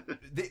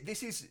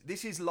this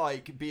is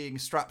like being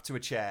strapped to a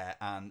chair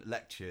and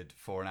lectured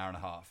for an hour and a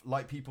half.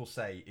 Like people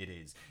say it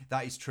is.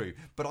 That is true.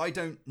 But I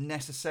don't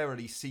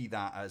necessarily see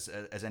that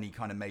as any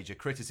kind of major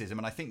criticism.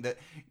 And I think that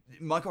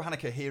Michael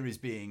Haneke here is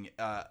being,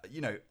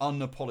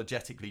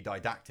 unapologetically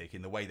didactic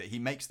in the way that he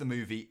makes the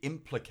movie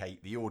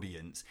implicate the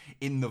audience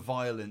in the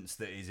violence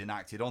that is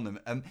enacted on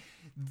them.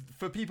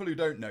 For people who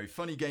don't know,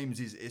 Funny Games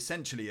is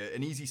essentially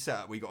an easy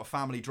setup. We got a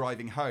family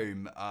driving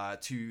home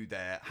to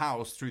their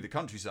house through the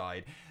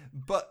countryside,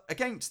 but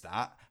against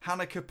that,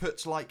 Haneke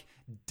puts like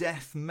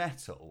death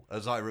metal,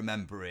 as I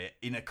remember it,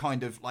 in a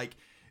kind of like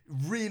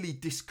really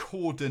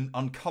discordant,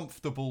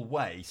 uncomfortable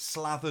way,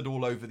 slathered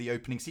all over the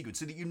opening sequence,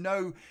 so that you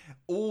know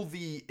all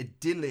the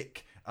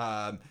idyllic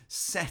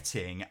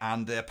setting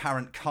and the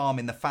apparent calm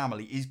in the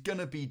family is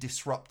gonna be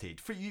disrupted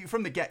for you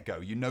from the get-go.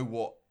 You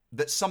know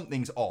that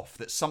something's off,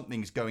 that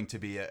something's going to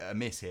be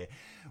amiss here.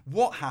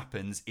 What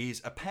happens is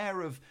a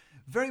pair of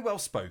very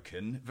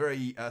well-spoken,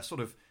 very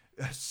sort of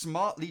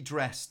smartly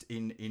dressed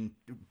in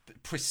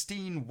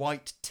pristine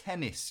white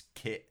tennis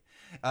kit.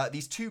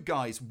 These two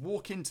guys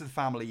walk into the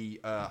family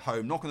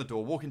home, knock on the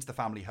door, walk into the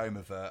family home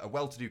of a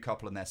well-to-do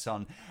couple and their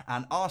son,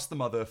 and ask the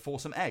mother for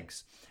some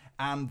eggs.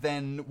 And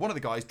then one of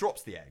the guys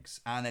drops the eggs,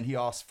 and then he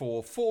asks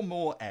for 4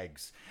 more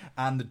eggs.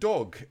 And the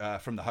dog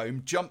from the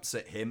home jumps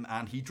at him,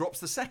 and he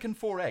drops the second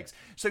 4 eggs.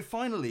 So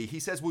finally,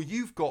 he says, well,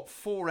 you've got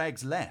 4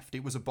 eggs left.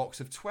 It was a box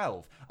of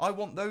 12. I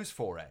want those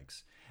 4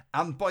 eggs.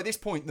 And by this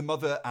point, the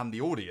mother and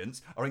the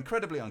audience are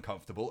incredibly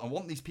uncomfortable and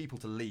want these people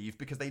to leave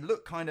because they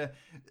look kind of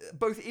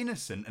both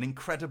innocent and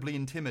incredibly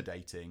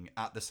intimidating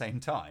at the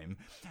same time.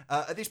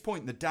 At this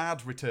point, the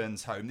dad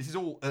returns home. This is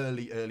all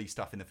early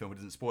stuff in the film. It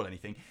doesn't spoil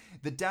anything.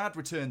 The dad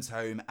returns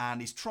home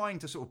and is trying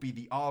to sort of be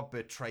the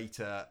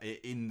arbitrator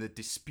in the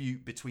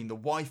dispute between the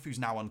wife, who's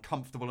now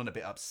uncomfortable and a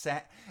bit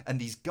upset, and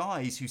these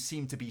guys who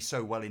seem to be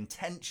so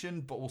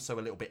well-intentioned but also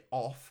a little bit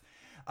off.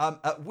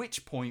 At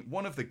which point,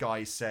 one of the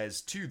guys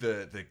says to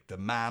the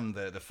man,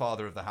 the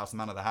father of the house, the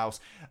man of the house,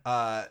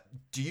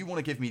 do you want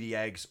to give me the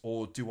eggs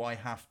or do I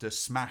have to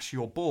smash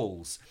your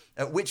balls?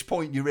 At which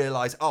point you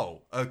realise,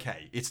 oh,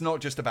 okay, it's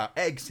not just about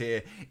eggs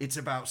here, it's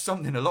about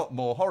something a lot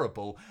more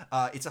horrible.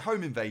 It's a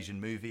home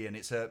invasion movie, and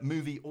it's a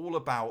movie all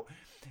about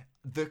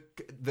the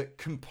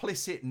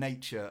complicit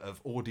nature of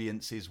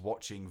audiences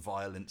watching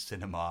violent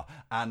cinema.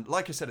 And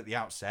like I said at the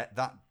outset,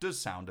 that does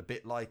sound a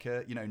bit like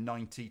a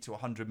 90 to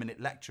 100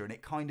 minute lecture, and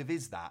it kind of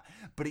is that,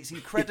 but it's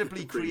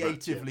incredibly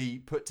creatively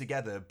put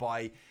together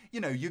by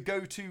your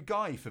go-to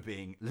guy for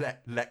being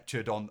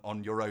lectured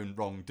on your own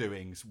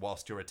wrongdoings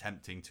whilst you're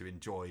attempting to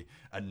enjoy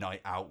a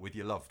night out with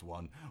your loved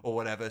one or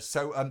whatever.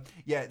 So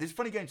this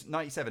Funny Games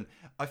 97,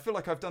 I feel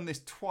like I've done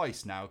this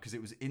twice now because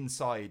it was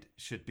Inside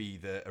should be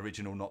the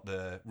original, not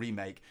the remake.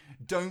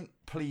 Don't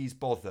please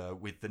bother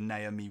with the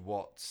Naomi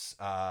Watts.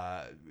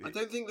 I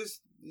don't think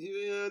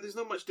there's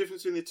not much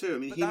difference between the two. I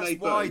mean, he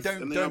made why both.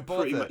 don't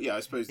bother.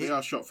 I suppose they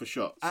are shot for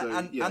shot. So,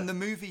 and the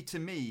movie, to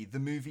me,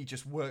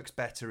 just works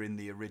better in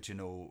the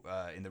original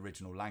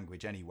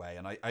language anyway.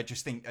 And I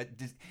just think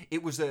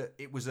it was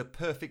a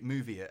perfect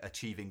movie at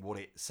achieving what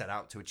it set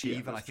out to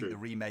achieve. And I think the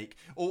remake,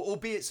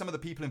 albeit some of the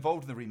people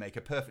involved in the remake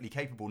are perfectly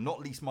capable,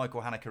 not least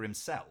Michael Haneke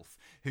himself,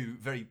 who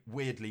very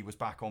weirdly was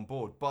back on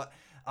board. But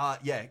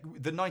the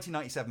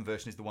 1997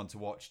 version is the one to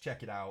watch.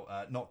 Check it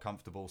out. Not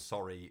comfortable,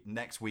 sorry.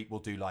 Next week we'll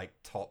do like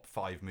top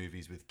 5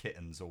 movies with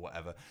kittens or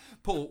whatever.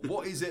 Paul,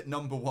 what is it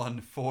number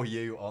 1 for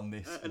you on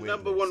this?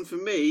 Number 1 for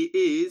me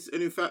is,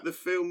 and in fact the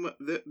film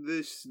that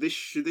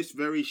this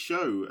very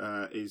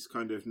show is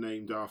kind of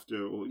named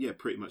after, or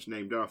pretty much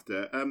named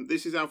after.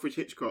 This is Alfred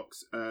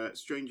Hitchcock's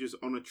Strangers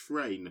on a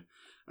Train.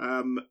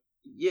 I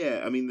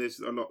mean, there's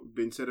a lot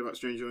been said about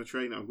Stranger on a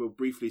Train. I will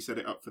briefly set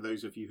it up for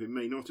those of you who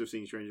may not have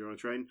seen Stranger on a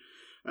Train.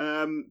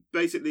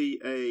 Basically,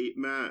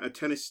 a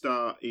tennis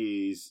star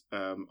is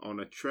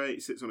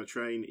sits on a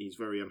train. He's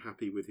very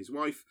unhappy with his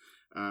wife,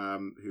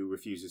 who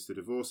refuses to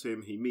divorce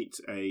him. He meets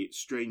a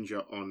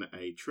stranger on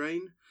a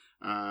train,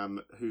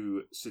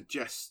 who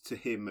suggests to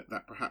him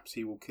that perhaps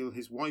he will kill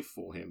his wife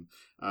for him.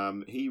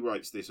 He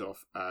writes this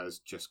off as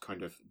just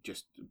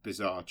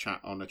bizarre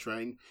chat on a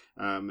train.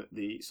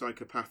 The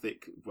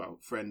psychopathic,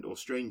 friend or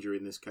stranger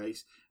in this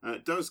case,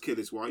 does kill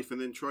his wife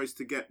and then tries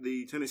to get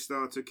the tennis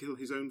star to kill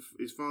his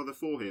father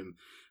for him.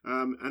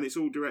 And it's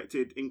all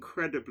directed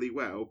incredibly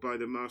well by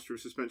the master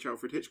of suspense,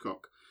 Alfred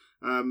Hitchcock.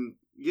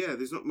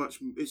 There's not much.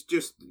 It's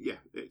just,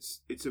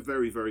 it's a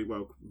very, very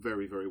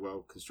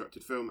well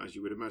constructed film, as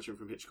you would imagine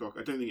from Hitchcock.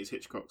 I don't think it's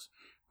Hitchcock's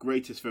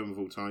greatest film of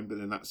all time, but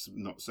then that's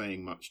not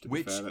saying much. To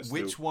be fair,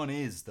 which one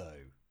is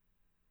though?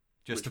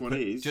 Just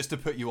to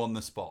put you on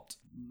the spot.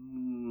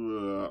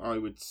 I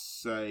would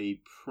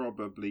say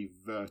probably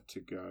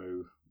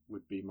Vertigo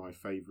would be my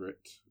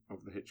favourite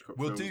of the Hitchcock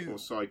films,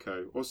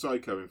 or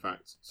Psycho, in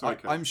fact.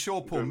 Psycho. I'm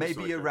sure, Paul,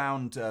 maybe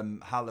around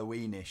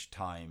Halloween-ish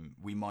time,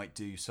 we might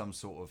do some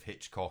sort of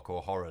Hitchcock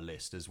or horror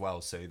list as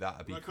well, so that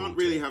would be cool. I can't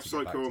really have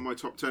Psycho on my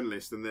top 10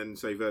 list and then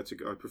say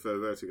Vertigo. I prefer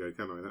Vertigo,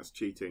 can I? That's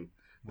cheating.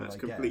 That's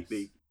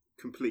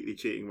completely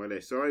cheating my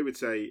list. So I would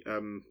say,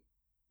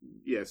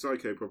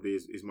 Psycho probably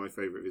is my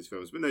favourite of his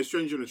films. But no,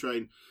 Stranger on a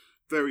Train,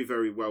 very,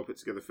 very well put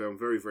together film,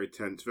 very, very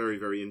tense, very,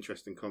 very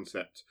interesting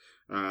concept.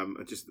 I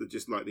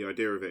just like the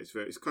idea of it.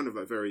 It's kind of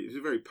it's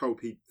a very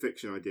pulpy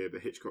fiction idea,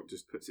 but Hitchcock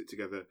just puts it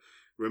together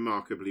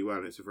remarkably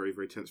well. It's a very,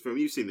 very tense film.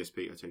 You've seen this,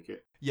 Pete, I take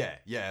it?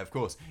 Yeah, of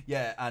course.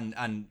 Yeah,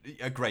 and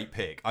a great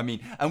pick. I mean,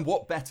 and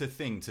what better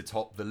thing to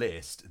top the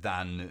list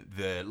than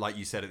like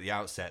you said at the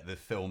outset, the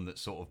film that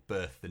sort of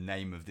birthed the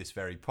name of this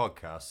very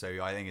podcast.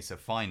 So I think it's a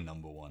fine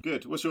number 1.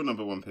 Good. What's your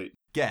number 1, Pete?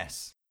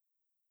 Guess.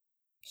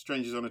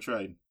 Strangers on a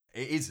Train.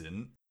 It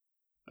isn't.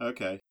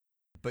 Okay.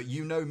 But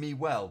you know me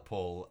well,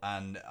 Paul,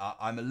 and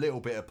I'm a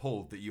little bit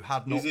appalled that you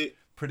had not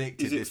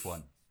predicted this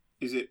one.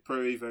 Is it Pro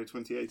Evo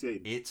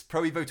 2018? It's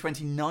Pro Evo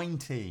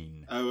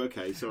 2019. Oh,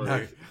 okay, sorry.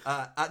 No.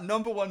 At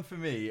number one for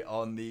me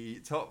on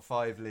the top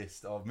 5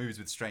 list of movies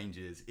with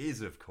strangers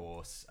is, of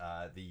course,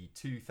 the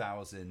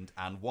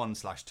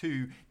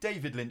 2001/2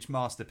 David Lynch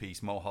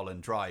masterpiece,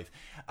 Mulholland Drive.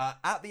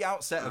 At the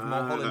outset of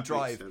Mulholland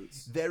Drive,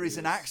 there is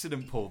an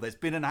accident, Paul. There's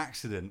been an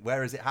accident.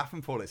 Where has it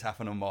happened, Paul? It's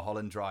happened on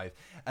Mulholland Drive.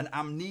 An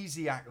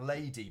amnesiac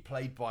lady,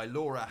 played by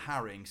Laura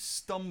Harring,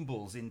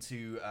 stumbles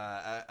into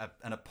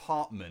an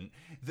apartment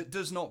that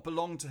does not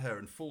belong to her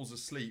and falls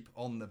asleep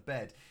on the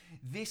bed.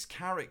 This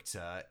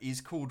character is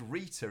called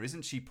Rita,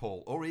 isn't she,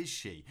 Paul? Or is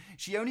she?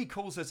 She only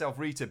calls herself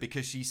Rita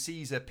because she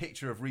sees a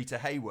picture of Rita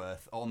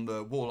Hayworth on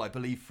the wall, I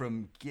believe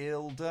from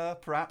Gilda,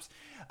 perhaps,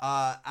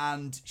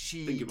 and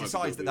she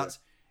decides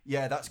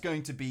that's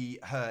going to be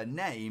her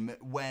name,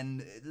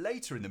 when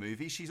later in the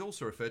movie she's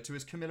also referred to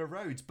as Camilla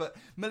Rhodes. But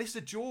Melissa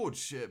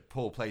George,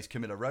 Paul, plays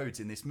Camilla Rhodes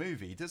in this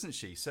movie, doesn't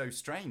she? So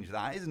strange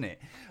that, isn't it?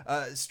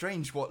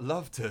 Strange what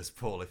love does,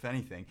 Paul, if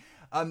anything.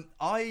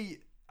 I,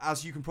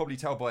 as you can probably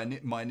tell by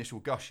my initial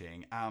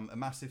gushing, am a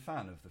massive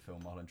fan of the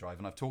film Mulholland Drive,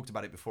 and I've talked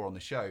about it before on the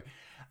show.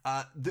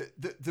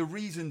 The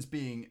reasons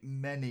being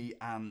many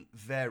and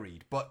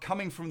varied, but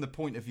coming from the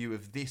point of view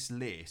of this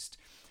list,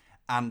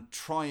 and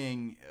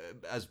trying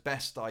as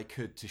best I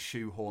could to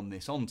shoehorn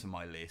this onto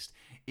my list,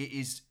 it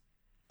is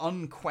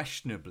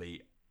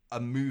unquestionably a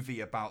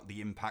movie about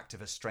the impact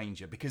of a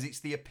stranger, because it's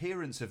the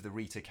appearance of the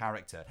Rita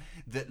character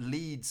that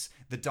leads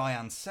the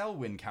Diane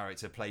Selwyn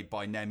character, played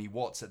by Naomi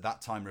Watts, at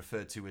that time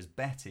referred to as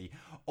Betty,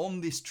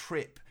 on this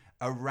trip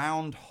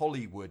around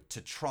Hollywood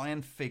to try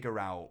and figure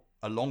out,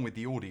 along with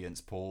the audience,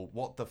 Paul,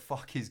 what the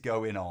fuck is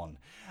going on.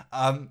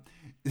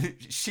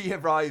 Betty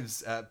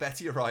arrives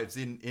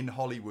in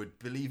Hollywood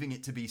believing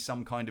it to be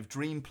some kind of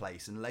dream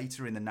place, and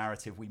later in the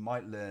narrative we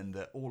might learn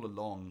that all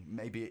along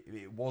maybe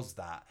it was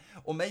that,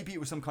 or maybe it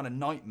was some kind of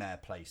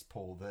nightmare place,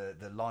 Paul.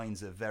 The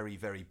lines are very,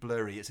 very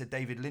blurry. It's a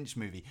David Lynch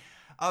movie.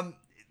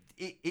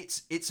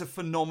 It's a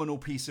phenomenal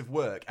piece of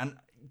work, and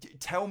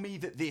tell me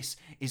that this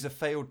is a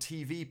failed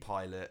TV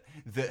pilot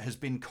that has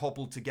been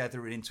cobbled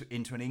together into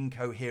an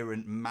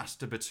incoherent,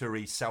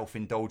 masturbatory,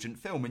 self-indulgent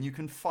film, and you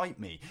can fight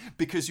me,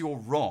 because you're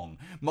wrong.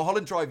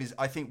 Mulholland Drive is,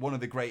 I think, one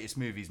of the greatest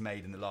movies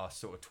made in the last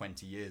sort of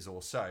 20 years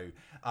or so,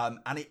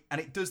 and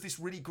it does this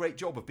really great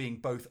job of being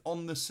both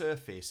on the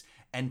surface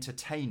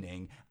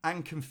entertaining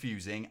and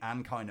confusing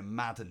and kind of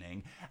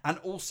maddening, and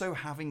also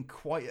having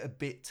quite a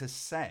bit to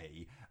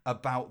say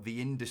about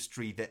the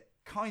industry that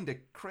kind of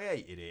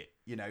created it.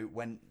 You know,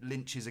 when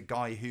Lynch is a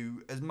guy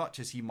who, as much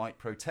as he might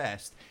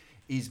protest,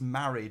 is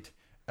married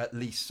at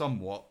least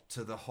somewhat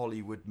to the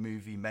Hollywood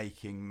movie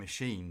making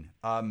machine.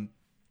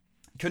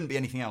 Couldn't be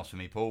anything else for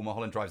me, Paul.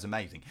 Mulholland Drive's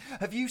amazing.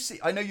 Have you seen?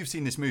 I know you've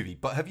seen this movie,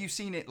 but have you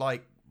seen it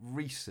like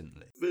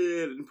recently?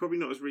 Probably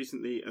not as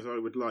recently as I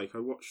would like. I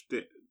watched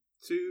it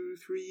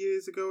 2-3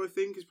 years ago, I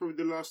think, is probably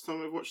the last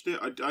time I've watched it.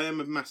 I am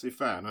a massive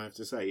fan, I have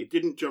to say. It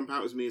didn't jump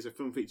out as me as a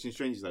film featuring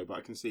strangers, though, but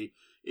I can see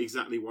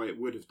exactly why it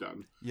would have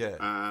done.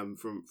 Yeah.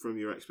 From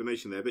your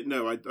explanation there. But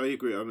no, I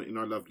agree. I mean,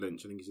 I love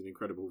Lynch. I think he's an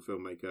incredible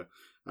filmmaker.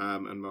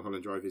 And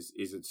Mulholland Drive is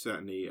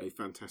certainly a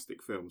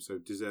fantastic film. So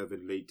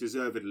deservedly at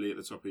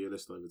the top of your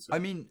list, I would say. I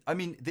mean,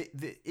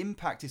 the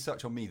impact is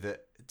such on me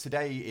that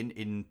today,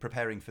 in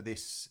preparing for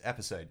this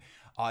episode,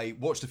 I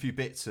watched a few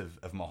bits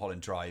of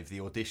Mulholland Drive, the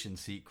audition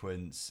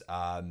sequence,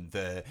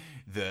 the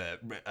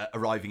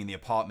arriving in the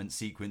apartment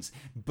sequence,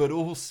 but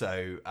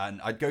also,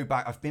 and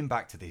I've been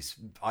back to this,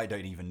 I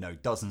don't even know,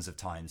 dozens of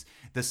times,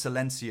 the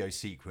Silencio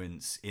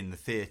sequence in the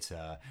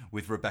theatre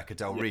with Rebecca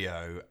Del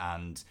Rio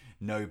and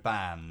no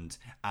band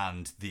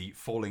and the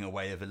falling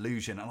away of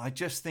illusion. And I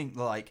just think,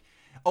 like,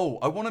 oh,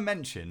 I want to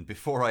mention,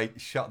 before I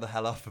shut the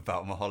hell up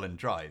about Mulholland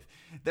Drive,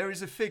 there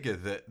is a figure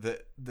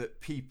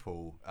that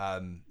people,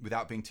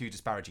 without being too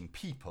disparaging,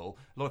 a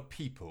lot of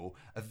people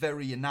are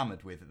very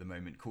enamoured with at the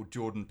moment, called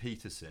Jordan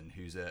Peterson,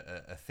 who's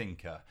a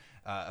thinker,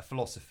 a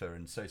philosopher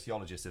and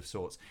sociologist of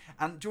sorts.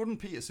 And Jordan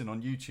Peterson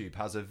on YouTube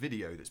has a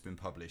video that's been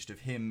published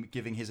of him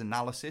giving his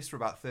analysis for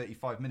about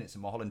 35 minutes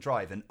of Mulholland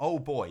Drive. And oh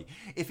boy,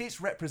 if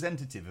it's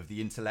representative of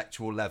the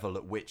intellectual level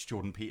at which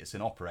Jordan Peterson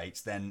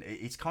operates, then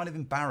it's kind of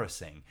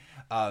embarrassing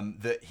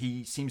that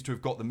he seems to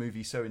have got the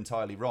movie so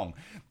entirely wrong.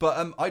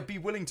 But I'd be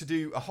willing to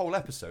do a whole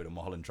episode on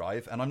Mulholland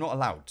Drive, and I'm not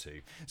allowed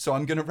to. So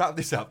I'm going to wrap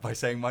this up by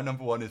saying my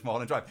number one is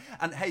Mulholland Drive.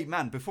 And hey,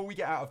 man, before we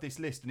get out of this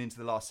list and into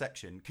the last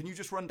section, can you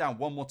just run down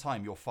one more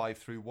time your 5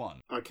 through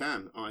 1? I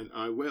can.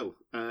 I will.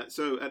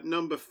 So at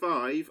number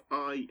 5,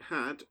 I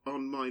had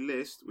on my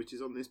list, which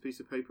is on this piece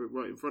of paper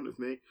right in front of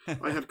me,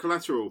 I had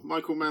Collateral.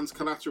 Michael Mann's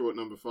Collateral at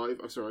number 5.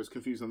 I'm sorry, I was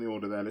confused on the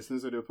order there,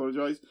 listeners. I do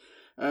apologise.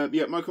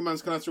 Michael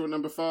Mann's Collateral at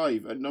number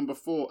 5. At number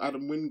 4,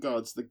 Adam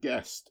Wingard's The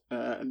Guest.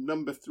 At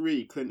number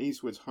 3, Clint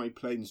Eastwood's High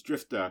Plains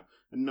Drifter.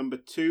 And number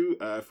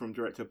 2, from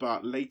director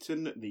Bart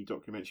Layton, the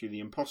documentary The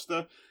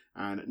Imposter.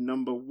 And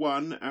number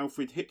 1,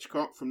 Alfred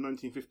Hitchcock from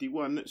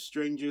 1951,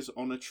 Strangers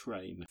on a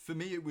Train. For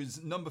me, it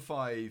was number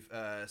 5,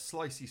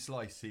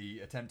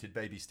 slicey, attempted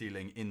baby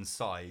stealing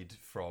Inside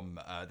from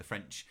the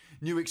French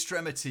New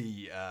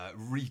Extremity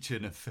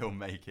region of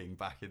filmmaking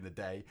back in the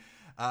day.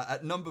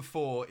 At number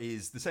 4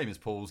 is the same as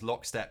Paul's,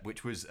 Lockstep,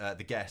 which was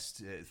The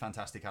Guest,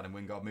 fantastic Adam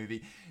Wingard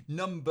movie.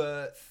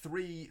 Number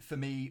 3 for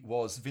me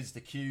was Visitor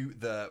Q,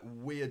 the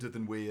weirder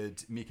than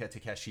weird Mika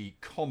Takeshi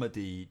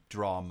comedy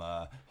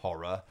drama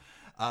horror.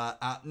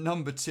 At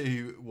number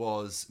 2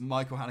 was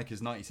Michael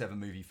Haneke's 97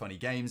 movie Funny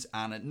Games,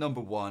 and at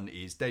number 1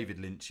 is David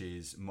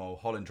Lynch's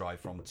Mulholland Drive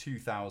from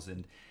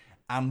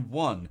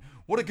 2001.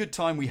 What a good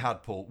time we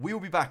had, Paul. We will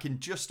be back in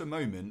just a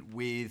moment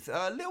with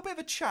a little bit of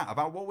a chat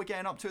about what we're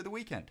getting up to at the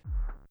weekend.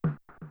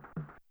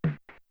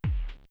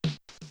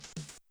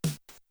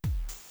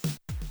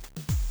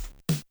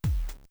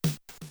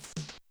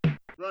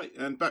 Right,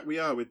 and back we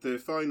are with the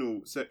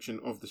final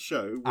section of the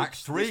show. Act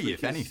 3,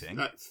 if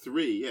anything. Act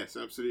 3, yes,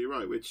 absolutely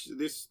right. Which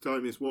this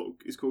time is what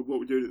is called What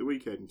We're Doing at the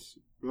Weekend,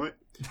 right?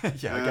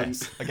 Yeah,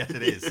 I guess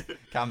it is.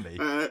 Can be.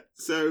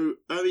 So,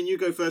 I mean, you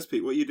go first,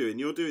 Pete. What are you doing?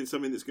 You're doing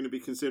something that's going to be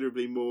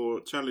considerably more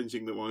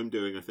challenging than what I'm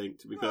doing, I think,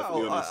 to be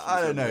perfectly honest.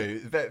 I don't know.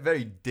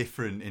 Very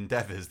different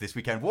endeavours this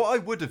weekend. What I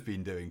would have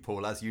been doing,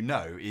 Paul, as you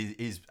know,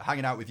 is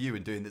hanging out with you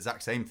and doing the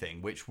exact same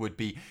thing, which would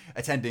be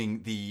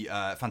attending the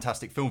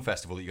fantastic film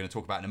festival that you're going to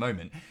talk about in a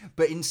moment.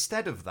 But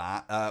instead of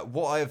that,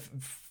 what I've,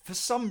 for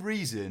some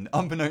reason,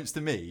 unbeknownst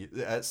to me,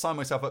 signed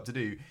myself up to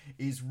do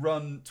is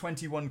run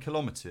 21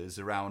 kilometres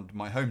around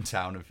my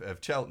hometown of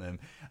Cheltenham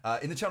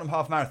in the Cheltenham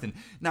Half Marathon.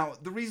 Now,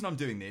 the reason I'm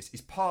doing this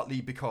is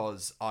partly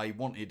because I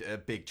wanted a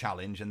big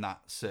challenge, and that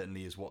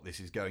certainly is what this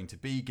is going to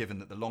be, given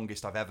that the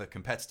longest I've ever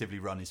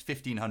competitively run is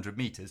 1,500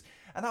 metres,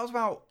 and that was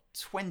about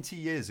 20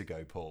 years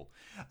ago, Paul.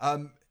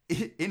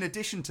 In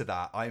addition to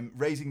that, I'm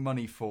raising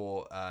money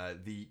for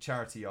the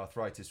charity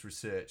Arthritis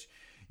Research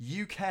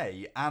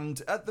UK,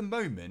 and at the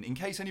moment, in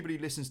case anybody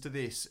who listens to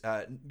this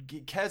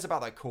cares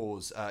about that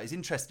cause, is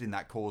interested in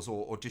that cause,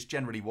 or just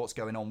generally what's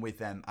going on with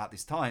them at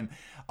this time,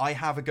 I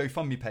have a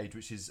GoFundMe page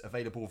which is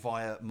available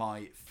via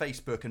my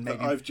Facebook, and maybe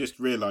I've just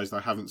realised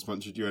I haven't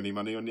sponsored you any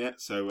money on yet,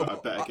 so I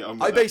better get on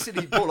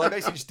with Paul, I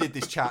basically just did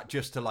this chat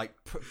just to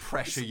like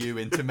pressure you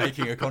into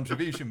making a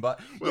contribution. But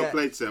well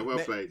played, sir. Well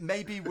played.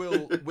 Maybe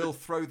we'll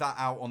throw that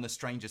out on the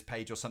strangers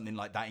page or something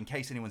like that in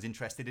case anyone's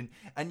interested in.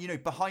 And you know,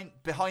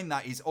 behind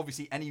that is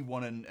obviously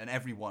anyone and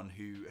everyone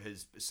who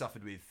has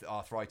suffered with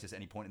arthritis at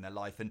any point in their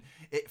life, and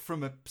it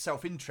from a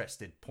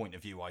self-interested point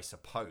of view, I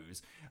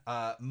suppose.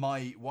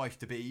 My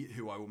wife-to-be,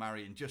 who I will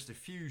marry in just a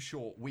few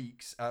short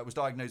weeks, was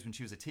diagnosed when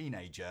she was a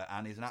teenager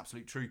and is an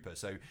absolute trooper,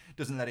 so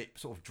doesn't let it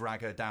sort of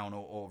drag her down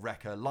or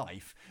wreck her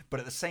life, but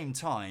at the same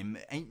time,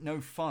 ain't no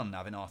fun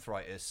having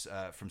arthritis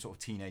from sort of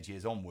teenage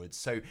years onwards.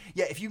 So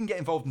yeah, if you can get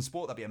involved in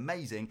sport, that'd be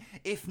amazing.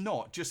 If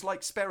not, just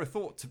like spare a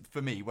thought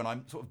for me when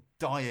I'm sort of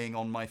dying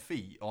on my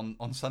feet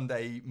on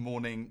Sunday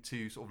morning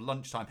to sort of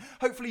lunchtime.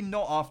 Hopefully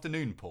not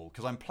afternoon, Paul,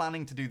 because I'm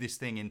planning to do this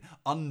thing in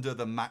under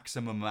the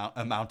maximum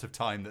amount of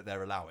time that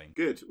they're allowing.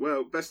 Good.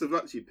 Well, best of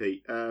luck to you,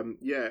 Pete.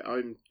 Yeah,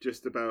 I'm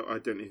just about, I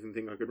don't even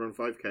think I could run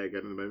 5k again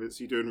at the moment,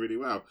 so you're doing really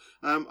well.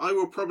 I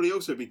will probably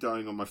also be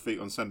dying on my feet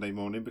on Sunday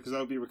morning because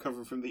I'll be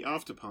recovering from the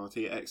after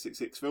party at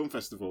X66 Film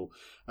Festival,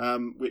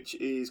 which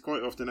is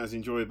quite often as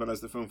enjoyable as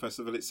the film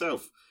festival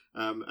itself.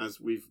 As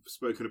we've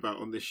spoken about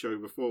on this show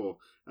before.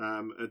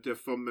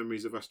 Fond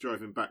memories of us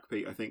driving back,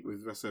 Pete, I think,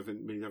 with us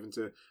having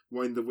to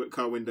wind the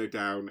car window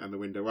down and the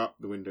window up,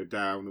 the window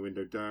down, the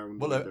window down.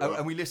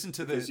 And we listened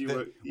to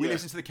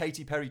listened to the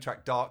Katy Perry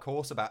track Dark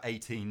Horse about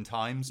 18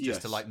 times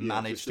just to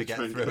manage to get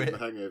through it. The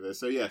hangover.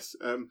 So yes,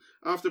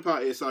 after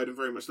party aside, I'm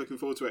very much looking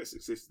forward to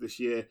X66 this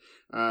year.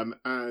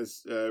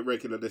 As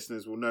regular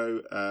listeners will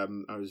know,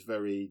 I was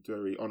very,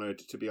 very honoured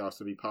to be asked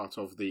to be part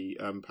of the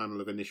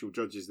panel of initial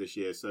judges this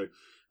year. So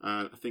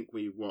I think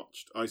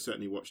I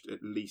certainly watched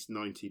at least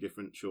 90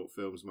 different short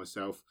films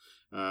myself,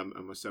 and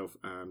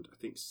I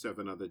think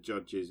 7 other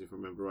judges, if I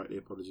remember rightly,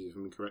 apologies if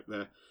I'm incorrect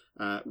there,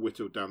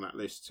 whittled down that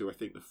list to I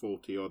think the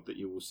 40 odd that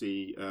you will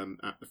see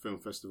at the film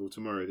festival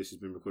tomorrow. This has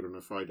been recorded on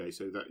a Friday,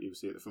 so that you'll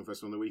see at the film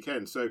festival on the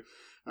weekend. So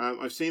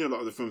I've seen a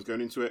lot of the films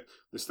going into it.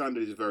 The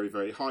standard is very,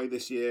 very high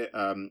this year.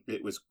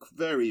 It was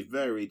very,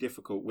 very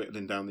difficult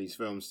whittling down these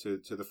films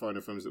to the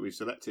final films that we've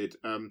selected.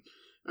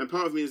 And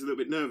part of me is a little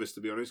bit nervous, to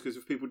be honest, because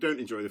if people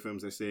don't enjoy the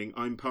films they're seeing,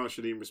 I'm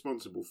partially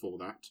responsible for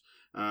that,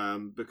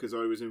 because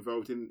I was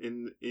involved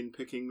in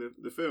picking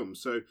the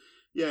films. So,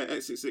 yeah,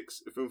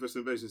 X66 Film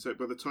Festival Invasion. So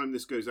by the time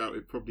this goes out,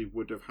 it probably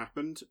would have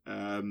happened.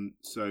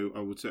 So I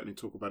will certainly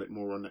talk about it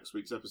more on next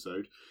week's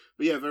episode.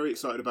 But yeah, very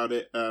excited about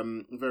it.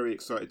 Very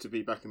excited to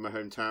be back in my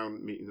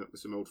hometown, meeting up with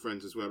some old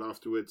friends as well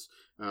afterwards.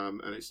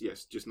 And it's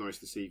just nice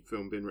to see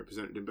film being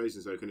represented in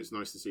Basingstoke, and it's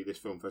nice to see this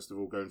film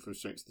festival going from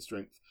strength to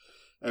strength.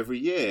 every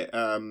year.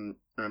 And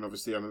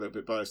obviously, I'm a little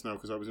bit biased now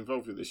because I was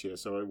involved with it this year,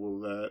 so I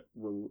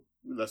will.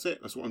 That's it.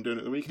 That's what I'm doing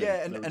at the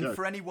weekend. Yeah, and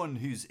for anyone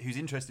who's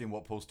interested in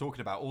what Paul's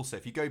talking about, also,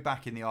 if you go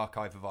back in the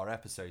archive of our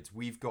episodes,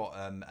 we've got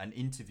an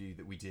interview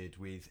that we did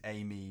with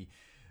Amy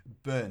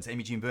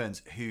Jean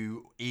Burns,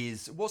 who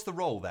is, what's the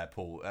role there,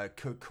 Paul?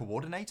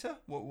 Coordinator?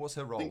 What's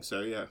her role? I think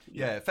so,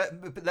 yeah.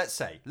 But let's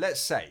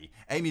say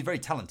Amy, very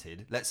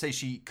talented. Let's say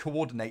she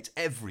coordinates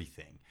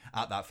everything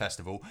at that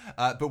festival.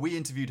 But we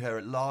interviewed her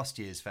at last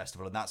year's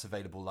festival, and that's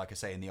available, like I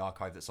say, in the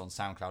archive that's on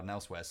SoundCloud and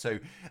elsewhere. So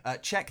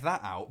check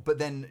that out. But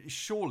then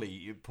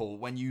surely, Paul,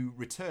 when you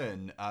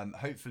return,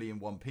 hopefully in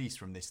one piece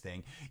from this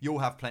thing, you'll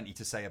have plenty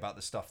to say about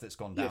the stuff that's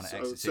gone down at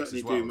Exit 6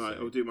 as well.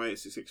 I'll do my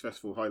Exit 6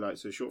 festival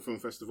highlights. So Short Film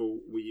Festival,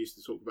 we used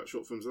to talk about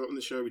short films a lot on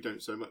the show. We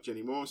don't so much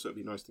anymore, so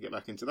it'd be nice to get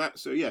back into that.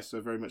 So yes, I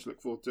very much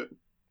look forward to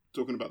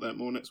talking about that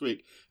more next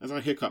week. As I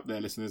hiccup there,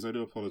 listeners, I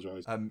do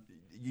apologise.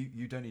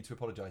 You don't need to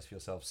apologise for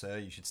yourself, sir.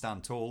 You should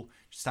stand tall, you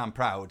should stand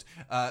proud.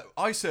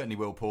 I certainly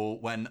will, Paul,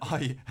 when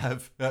I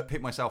have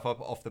picked myself up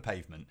off the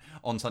pavement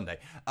on Sunday.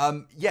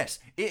 Yes,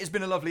 it has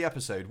been a lovely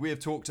episode. We have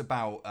talked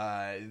about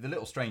The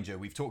Little Stranger.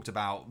 We've talked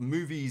about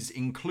movies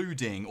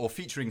including or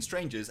featuring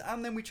strangers,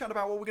 and then we chat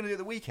about what we're going to do at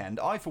the weekend.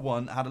 I, for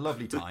one, had a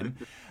lovely time.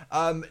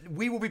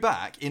 We will be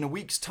back in a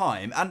week's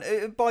time.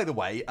 And by the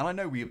way, and I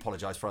know we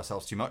apologise for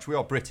ourselves too much, we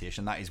are British,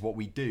 and that is what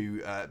we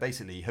do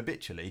basically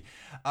habitually.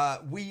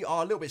 We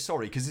are a little bit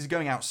sorry because this is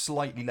going out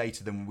slightly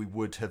later than we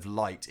would have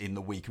liked in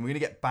the week, and we're going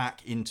to get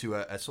back into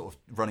a sort of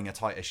running a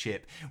tighter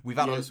ship.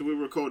 So we'll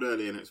record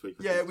earlier next week.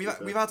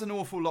 We've had an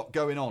awful lot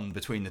going on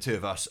between the two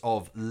of us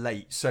of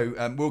late, so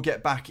we'll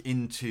get back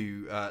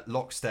into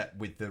lockstep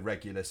with the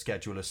regular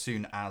schedule as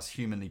soon as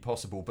humanly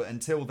possible. But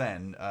until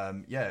then,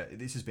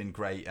 this has been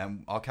great,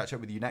 and I'll catch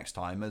up with you next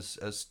time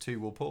as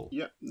two will Paul.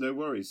 Yeah, no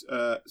worries.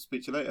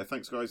 Speak to you later.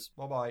 Thanks, guys.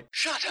 Bye bye.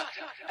 Shut up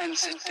and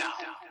sit down.